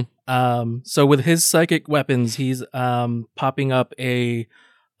 Mm-hmm. So with his psychic weapons, he's popping up a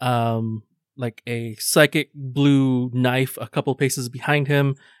like a psychic blue knife a couple paces behind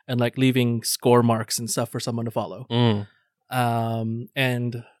him, and like leaving score marks and stuff for someone to follow.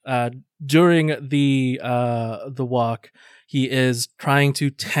 And during the walk, he is trying to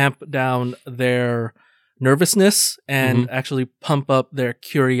tamp down their nervousness and actually pump up their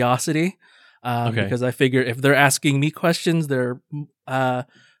curiosity. Because I figure if they're asking me questions, or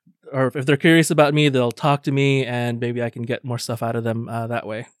if they're curious about me, they'll talk to me, and maybe I can get more stuff out of them that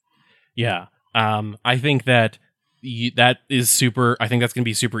way. Yeah, I think that that is super. I think that's going to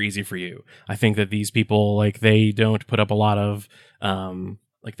be super easy for you. I think that these people, like, they don't put up a lot of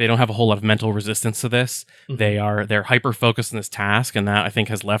like they don't have a whole lot of mental resistance to this. They're hyper focused on this task, and that I think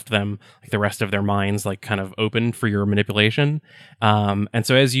has left them like the rest of their minds like kind of open for your manipulation. And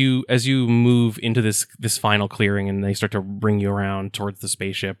so as you move into this final clearing and they start to bring you around towards the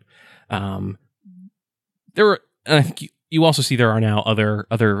spaceship, and I think you also see there are now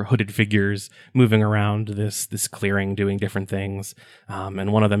other hooded figures moving around this clearing doing different things.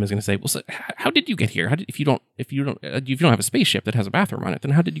 And one of them is going to say, "Well, so how did you get here? If you don't have a spaceship that has a bathroom on it,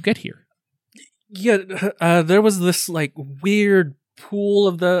 then how did you get here?" Yeah, there was this like weird pool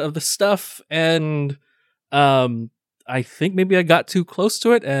of the stuff, and I think maybe I got too close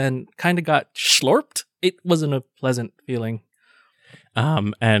to it and kind of got slurped. It wasn't a pleasant feeling.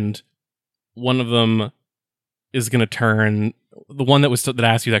 And one of them is going to turn, the one that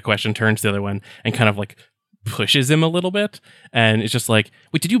asked you that question turns to the other one and kind of like pushes him a little bit, and it's just like,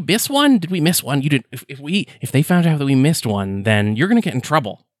 "Wait, did you miss one? Did we miss one? You didn't. If they found out that we missed one, then you're going to get in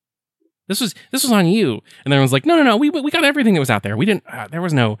trouble. This was on you." And everyone's like, "No, we got everything that was out there. We didn't. There were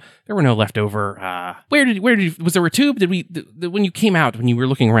no leftover. Where did you? Was there a tube? When you came out, when you were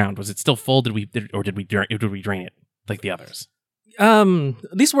looking around, was it still full? Did we drain it like the others?" At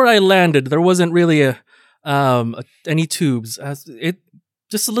least where I landed, there wasn't really any tubes. It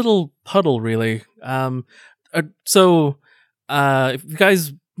just a little puddle, really. So if you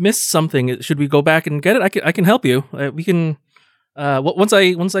guys missed something, should we go back and get it? I can help you. We can. Once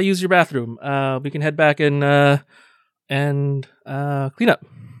I use your bathroom, we can head back and clean up.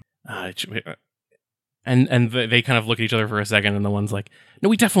 And they kind of look at each other for a second, and the one's like, "No,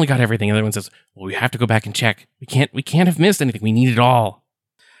 we definitely got everything." And the other one says, "Well, we have to go back and check. We can't have missed anything. We need it all."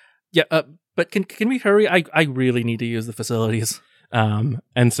 Yeah. But can we hurry? I really need to use the facilities. And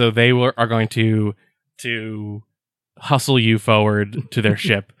so they are going to hustle you forward to their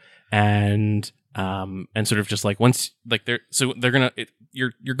ship, and and sort of just like once like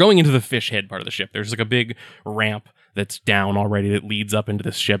you're going into the fish head part of the ship. There's like a big ramp that's down already that leads up into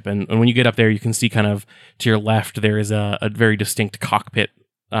this ship, and when you get up there, you can see kind of to your left there is a very distinct cockpit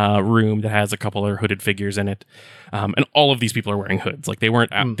room that has a couple of hooded figures in it, and all of these people are wearing hoods. Like they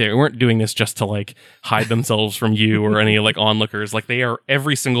weren't doing this just to like hide themselves from you or any like onlookers. Like they are,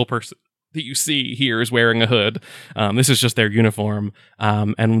 every single person that you see here is wearing a hood. This is just their uniform,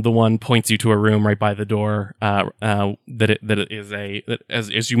 and the one points you to a room right by the door. As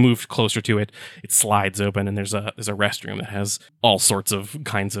you move closer to it, it slides open, and there's a restroom that has all sorts of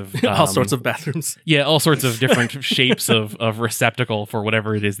kinds of all sorts of bathrooms. Yeah, all sorts of different shapes of receptacle for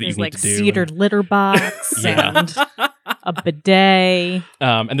whatever it is that there's you need to do. Cedar litter box and a bidet.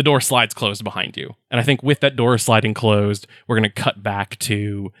 And the door slides closed behind you. And I think with that door sliding closed, we're going to cut back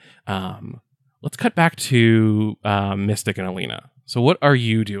to Mystic and Alina. So what are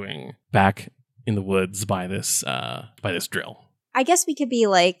you doing back in the woods by this drill? I guess we could be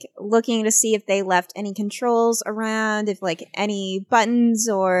like looking to see if they left any controls around, if like any buttons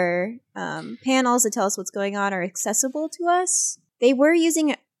or panels that tell us what's going on are accessible to us. They were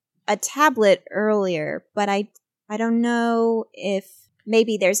using a tablet earlier, but I don't know if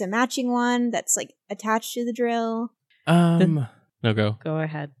maybe there's a matching one that's like attached to the drill. No, go. Go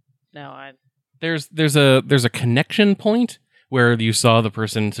ahead. No, There's a connection point where you saw the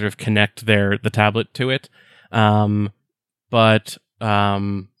person sort of connect the tablet to it. But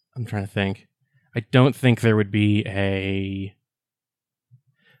I'm trying to think. I don't think there would be a.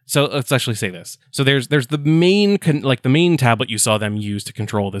 So let's actually say this. So there's the main the main tablet you saw them use to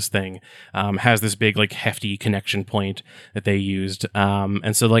control this thing has this big like hefty connection point that they used,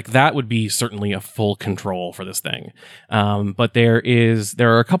 and so like that would be certainly a full control for this thing. But there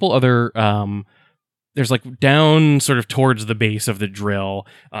are a couple other. There's like down sort of towards the base of the drill,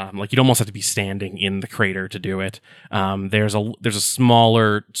 like you'd almost have to be standing in the crater to do it. There's a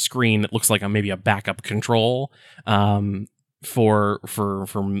smaller screen that looks like maybe a backup control. For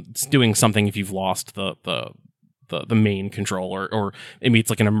doing something if you've lost the main control, or maybe it's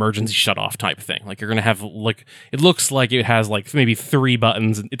like an emergency shut off type thing. Like you're gonna have like, it looks like it has like maybe 3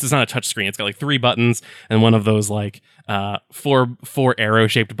 buttons. It's not a touch screen. It's got like 3 buttons and one of those like four arrow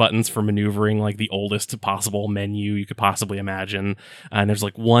shaped buttons for maneuvering like the oldest possible menu you could possibly imagine. And there's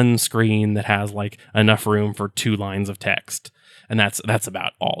like one screen that has like enough room for 2 lines of text, and that's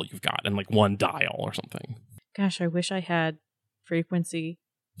about all you've got, and like 1 dial or something. Gosh, I wish I had Frequency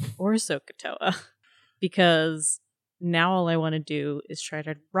or SOHCAHTOA, because now all I want to do is try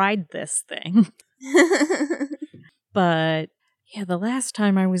to ride this thing. But yeah, the last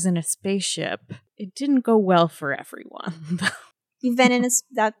time I was in a spaceship, it didn't go well for everyone. You've been in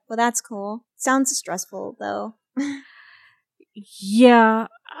well, that's cool. Sounds stressful though. Yeah,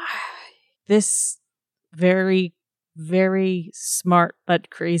 this very, very smart but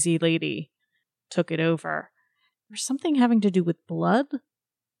crazy lady took it over. There's something having to do with blood,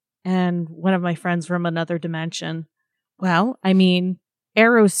 and one of my friends from another dimension. Well, I mean,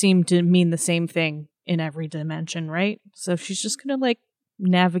 arrows seem to mean the same thing in every dimension, right? So she's just gonna like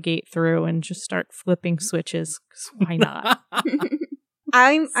navigate through and just start flipping switches. 'Cause why not?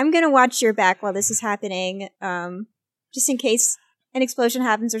 I'm gonna watch your back while this is happening, just in case an explosion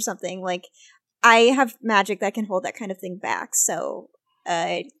happens or something. Like, I have magic that can hold that kind of thing back. So,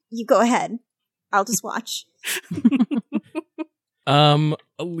 you go ahead. I'll just watch.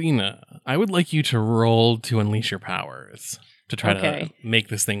 Alina, I would like you to roll to unleash your powers to try to make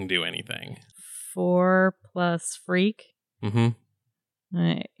this thing do anything. 4 plus freak. Mm-hmm.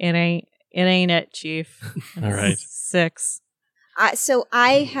 It ain't it, Chief. All right. 6. So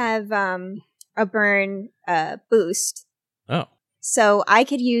I have a burn boost. Oh. So I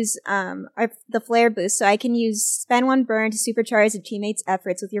could use the flare boost. So I can spend 1 burn to supercharge a teammate's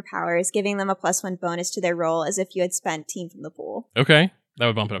efforts with your powers, giving them a +1 bonus to their roll as if you had spent team from the pool. Okay. That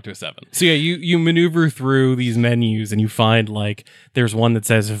would bump it up to a 7. So yeah, you maneuver through these menus and you find like there's one that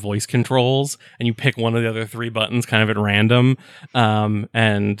says voice controls, and you pick one of the other 3 buttons kind of at random,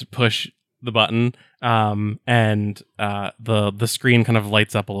 and push the button, and the screen kind of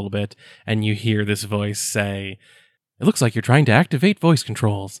lights up a little bit, and you hear this voice say, "It looks like you're trying to activate voice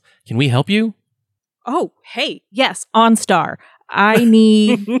controls. Can we help you?" Oh, hey, yes, OnStar. I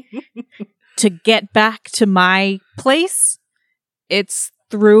need to get back to my place. It's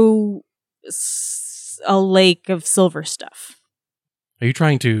through a lake of silver stuff. Are you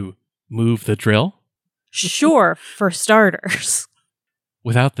trying to move the drill? Sure, for starters.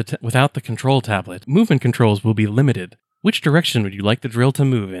 Without the control tablet, movement controls will be limited. Which direction would you like the drill to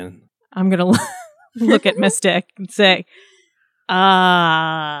move in? I'm going to look at Mystic and say,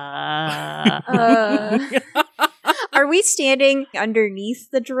 Are we standing underneath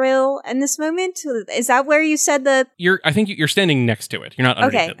the drill in this moment? Is that where you said the... I think you're standing next to it. You're not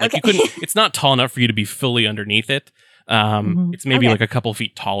underneath it. Like you couldn't. It's not tall enough for you to be fully underneath it. It's maybe like a couple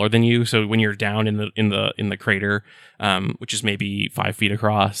feet taller than you. So when you're down in the crater, which is maybe 5 feet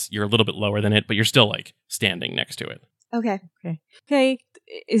across, you're a little bit lower than it, but you're still like standing next to it. Okay.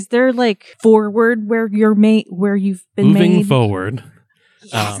 Is there like forward where where you've been moving forward?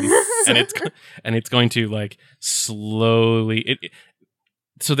 Yes. And it's going to like slowly.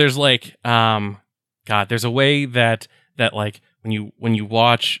 So there's like there's a way that like when you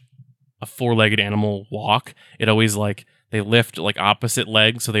watch a 4-legged animal walk, it always like they lift like opposite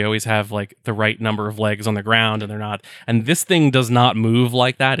legs, so they always have like the right number of legs on the ground, and they're not. And this thing does not move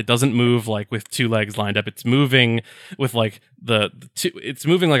like that. It doesn't move like with 2 legs lined up. It's moving with like the two. It's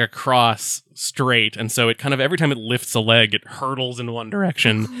moving like across straight, and so it kind of every time it lifts a leg, it hurtles in one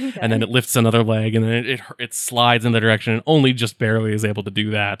direction, and then it lifts another leg, and then it slides in the direction, and only just barely is able to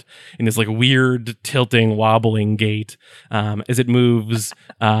do that in this like weird tilting, wobbling gait as it moves.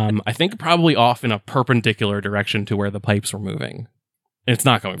 I think probably off in a perpendicular direction to where the pipes were moving. It's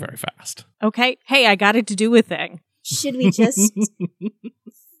not going very fast. Okay. Hey, I got it to do a thing. Should we just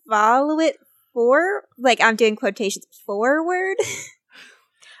follow it like I'm doing quotations forward?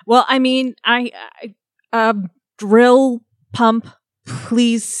 Well, I mean, I drill pump,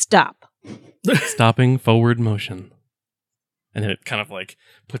 please stop. Stopping forward motion. And then it kind of like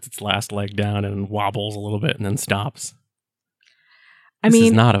puts its last leg down and wobbles a little bit and then stops. This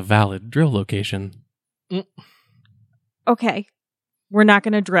is not a valid drill location. Okay. We're not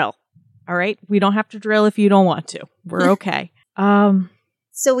going to drill. All right? We don't have to drill if you don't want to. We're okay.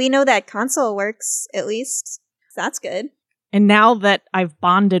 So we know that console works, at least. That's good. And now that I've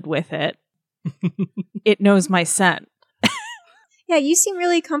bonded with it, it knows my scent. Yeah, you seem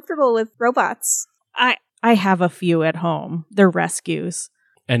really comfortable with robots. I have a few at home. They're rescues.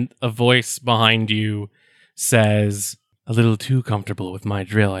 And a voice behind you says, "A little too comfortable with my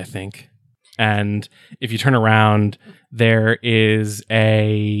drill, I think." And if you turn around, there is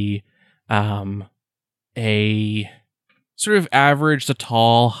a sort of average to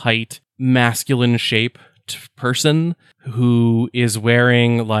tall height, masculine shape person who is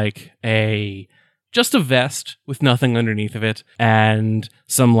wearing like just a vest with nothing underneath of it and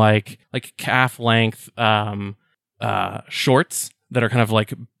some like calf length shorts that are kind of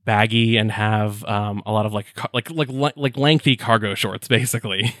like baggy and have a lot of like lengthy cargo shorts,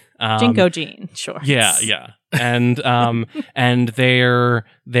 basically. Jinko jean shorts. Yeah. And and their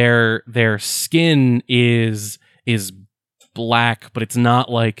skin is black, but it's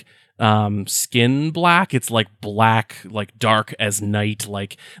not like skin black. It's like black, like dark as night.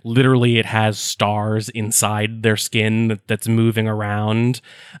 Like literally it has stars inside their skin that's moving around.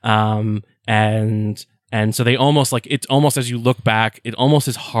 And so they almost like, it's almost as you look back, it almost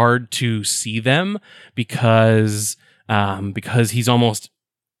is hard to see them because he's almost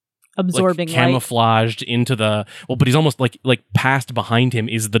absorbing like camouflaged into the but he's almost like past behind him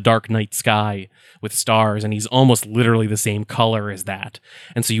is the dark night sky with stars, and he's almost literally the same color as that,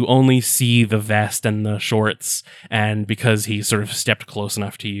 and so you only see the vest and the shorts, and because he sort of stepped close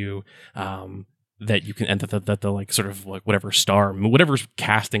enough to you that you can enter that the like sort of like whatever's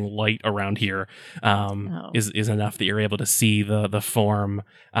casting light around here is enough that you're able to see the form,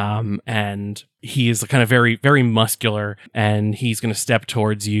 and he is kind of very, very muscular, and he's going to step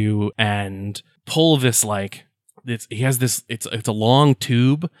towards you and pull this it's a long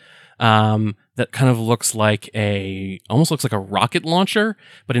tube that kind of looks like almost looks like a rocket launcher,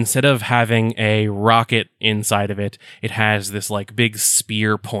 but instead of having a rocket inside of it, it has this like big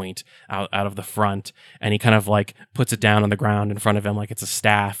spear point out of the front, and he kind of like puts it down on the ground in front of him like it's a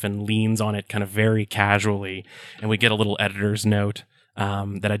staff and leans on it kind of very casually, and we get a little editor's note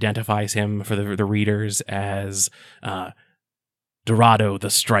that identifies him for the readers as Dorado the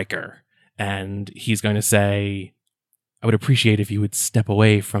Striker, and he's going to say, "I would appreciate if you would step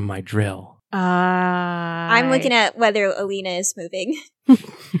away from my drill." I'm looking at whether Alina is moving.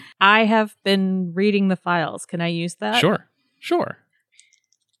 I have been reading the files. Can I use that? Sure.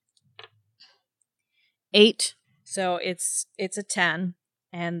 8. So it's a 10.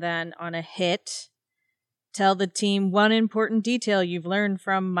 And then on a hit, tell the team one important detail you've learned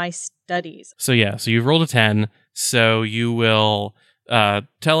from my studies. So you've rolled a 10. So you will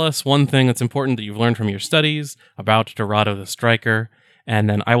tell us one thing that's important that you've learned from your studies about Dorado the Striker, and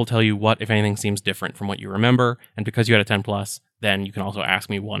then I will tell you what, if anything, seems different from what you remember. And because you had a 10 plus, then you can also ask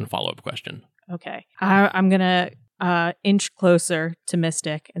me one follow-up question. Okay. I'm going to inch closer to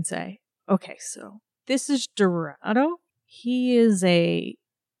Mystic and say, okay, so this is Dorado. He is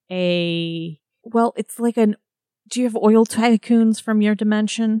well, it's like do you have oil tycoons from your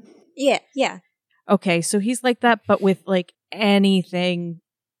dimension? Yeah. Okay, so he's like that, but with like any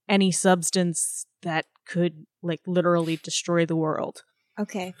substance that could like literally destroy the world.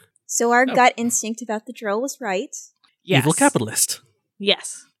 Okay. So our gut instinct about the drill was right. Yes. Evil capitalist.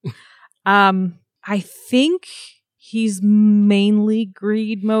 Yes. I think he's mainly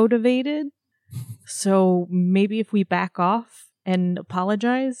greed motivated. So maybe if we back off and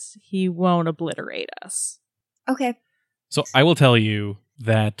apologize, he won't obliterate us. Okay. So I will tell you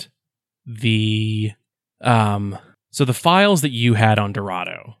that the files that you had on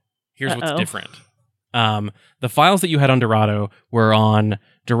Dorado, here's what's different. The files that you had on Dorado were on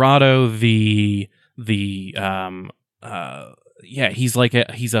Dorado, he's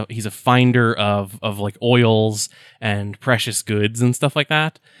a finder of like oils and precious goods and stuff like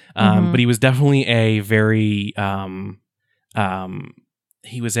that. But he was definitely a very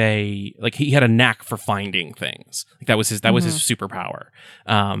he had a knack for finding things. Like that was his superpower.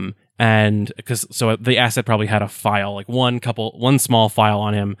 And because the asset probably had a file, like one small file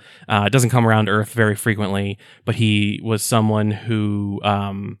on him. It doesn't come around Earth very frequently, but he was someone who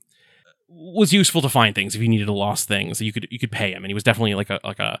was useful to find things if you needed a lost thing. So you could pay him, and he was definitely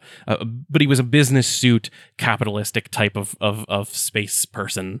but he was a business suit, capitalistic type of space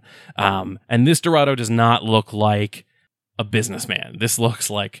person. And this Dorado does not look like a businessman. This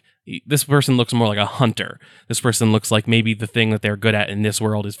person looks more like a hunter. This person looks like maybe the thing that they're good at in this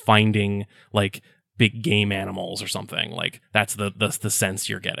world is finding like big game animals or something. Like that's the sense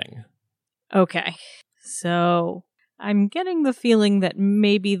you're getting. Okay. So I'm getting the feeling that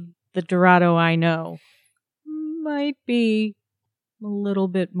maybe the Dorado I know might be a little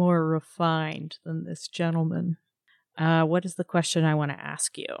bit more refined than this gentleman. What is the question I want to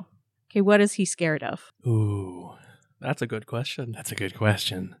ask you? Okay, what is he scared of? Ooh. That's a good question.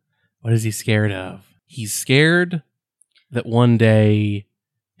 What is he scared of? He's scared that one day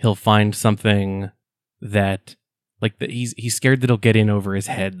he'll find something that, like, that he's scared that he'll get in over his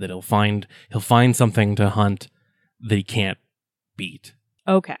head, that he'll find something to hunt that he can't beat.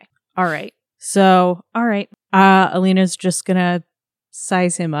 Okay. All right. So, all right. Alina's just gonna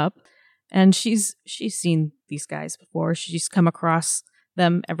size him up, and she's seen these guys before. She's come across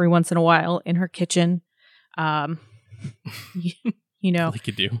them every once in a while in her kitchen. You know, like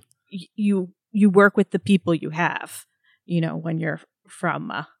you do. You work with the people you have, when you're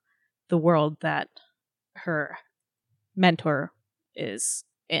from the world that her mentor is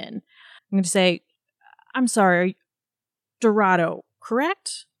in. I'm going to say, I'm sorry, Dorado,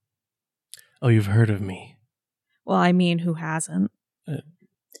 correct? Oh, you've heard of me. Well, I mean, who hasn't?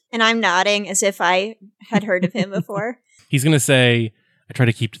 And I'm nodding as if I had heard of him before. He's going to say, I try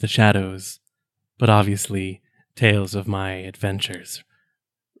to keep to the shadows, but obviously tales of my adventures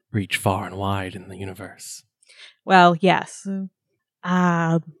reach far and wide in the universe. Well, yes.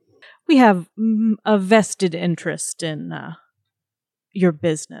 We have a vested interest in your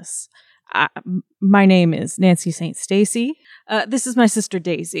business. My name is Nancy St. Stacy. This is my sister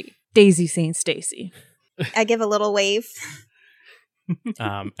Daisy. Daisy St. Stacy. I give a little wave.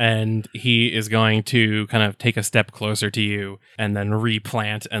 And he is going to kind of take a step closer to you and then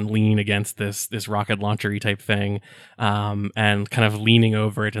replant and lean against this rocket launcher-y type thing, and kind of leaning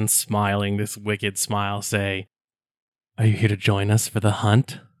over it and smiling this wicked smile, say, "Are you here to join us for the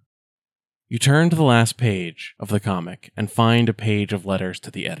hunt?" You turn to the last page of the comic and find a page of letters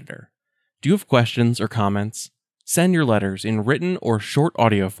to the editor. Do you have questions or comments? Send your letters in written or short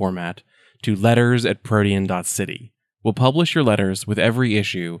audio format to letters@protean.city. We'll publish your letters with every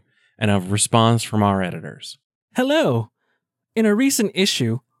issue and a response from our editors. Hello! In a recent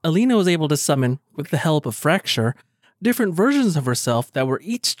issue, Alina was able to summon, with the help of Fracture, different versions of herself that were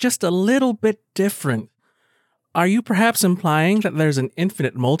each just a little bit different. Are you perhaps implying that there's an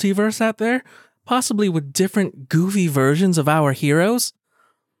infinite multiverse out there, possibly with different goofy versions of our heroes?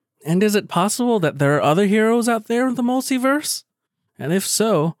 And is it possible that there are other heroes out there in the multiverse? And if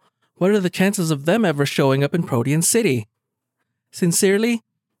so, what are the chances of them ever showing up in Protean City? Sincerely,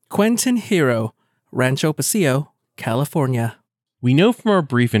 Quentin Hero, Rancho Pasillo, California. We know from our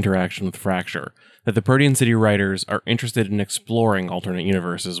brief interaction with Fracture that the Protean City writers are interested in exploring alternate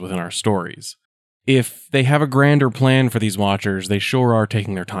universes within our stories. If they have a grander plan for these watchers, they sure are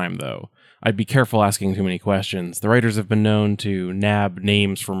taking their time, though. I'd be careful asking too many questions. The writers have been known to nab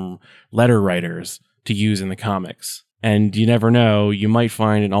names from letter writers to use in the comics. And you never know, you might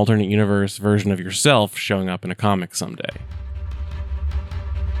find an alternate universe version of yourself showing up in a comic someday.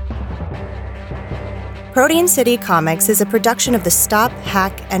 Protean City Comics is a production of the Stop,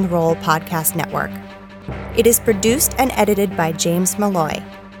 Hack, and Roll podcast network. It is produced and edited by James Malloy.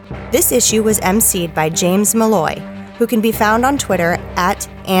 This issue was emceed by James Malloy, who can be found on Twitter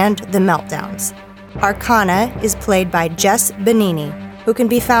 @AndTheMeltdowns. Arcana is played by Jess Benini, who can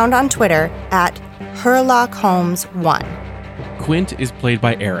be found on Twitter @HerlockHolmes1. Quint is played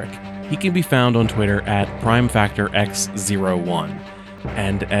by Eric. He can be found on Twitter @PrimeFactorX01,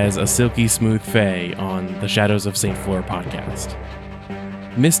 and as a silky smooth fae on the Shadows of St. Fleur podcast.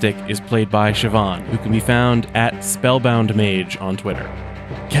 Mystic is played by Siobhan, who can be found @SpellboundMage on Twitter.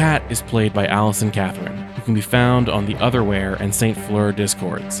 Kat is played by Allison Catherine, who can be found on the Otherware and St. Fleur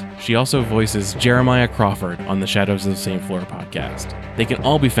Discords. She also voices Jeremiah Crawford on the Shadows of St. Fleur podcast. They can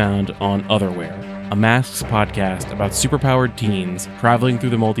all be found on Otherware, a Masks podcast about superpowered teens traveling through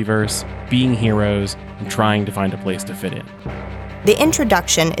the multiverse, being heroes, and trying to find a place to fit in. The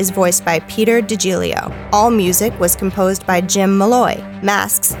introduction is voiced by Peter DiGilio. All music was composed by Jim Malloy.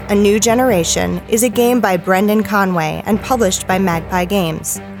 Masks: A New Generation is a game by Brendan Conway and published by Magpie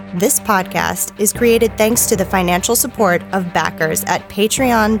Games. This podcast is created thanks to the financial support of backers at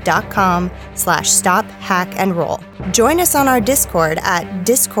patreon.com/stophackandroll. Join us on our Discord at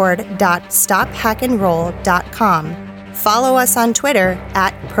discord.stophackandroll.com. Follow us on Twitter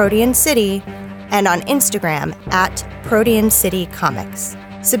 @ProteanCity and on Instagram @ProteanCityComics.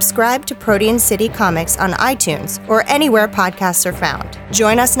 Subscribe to Protean City Comics on iTunes or anywhere podcasts are found.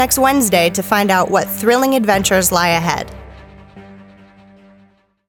 Join us next Wednesday to find out what thrilling adventures lie ahead.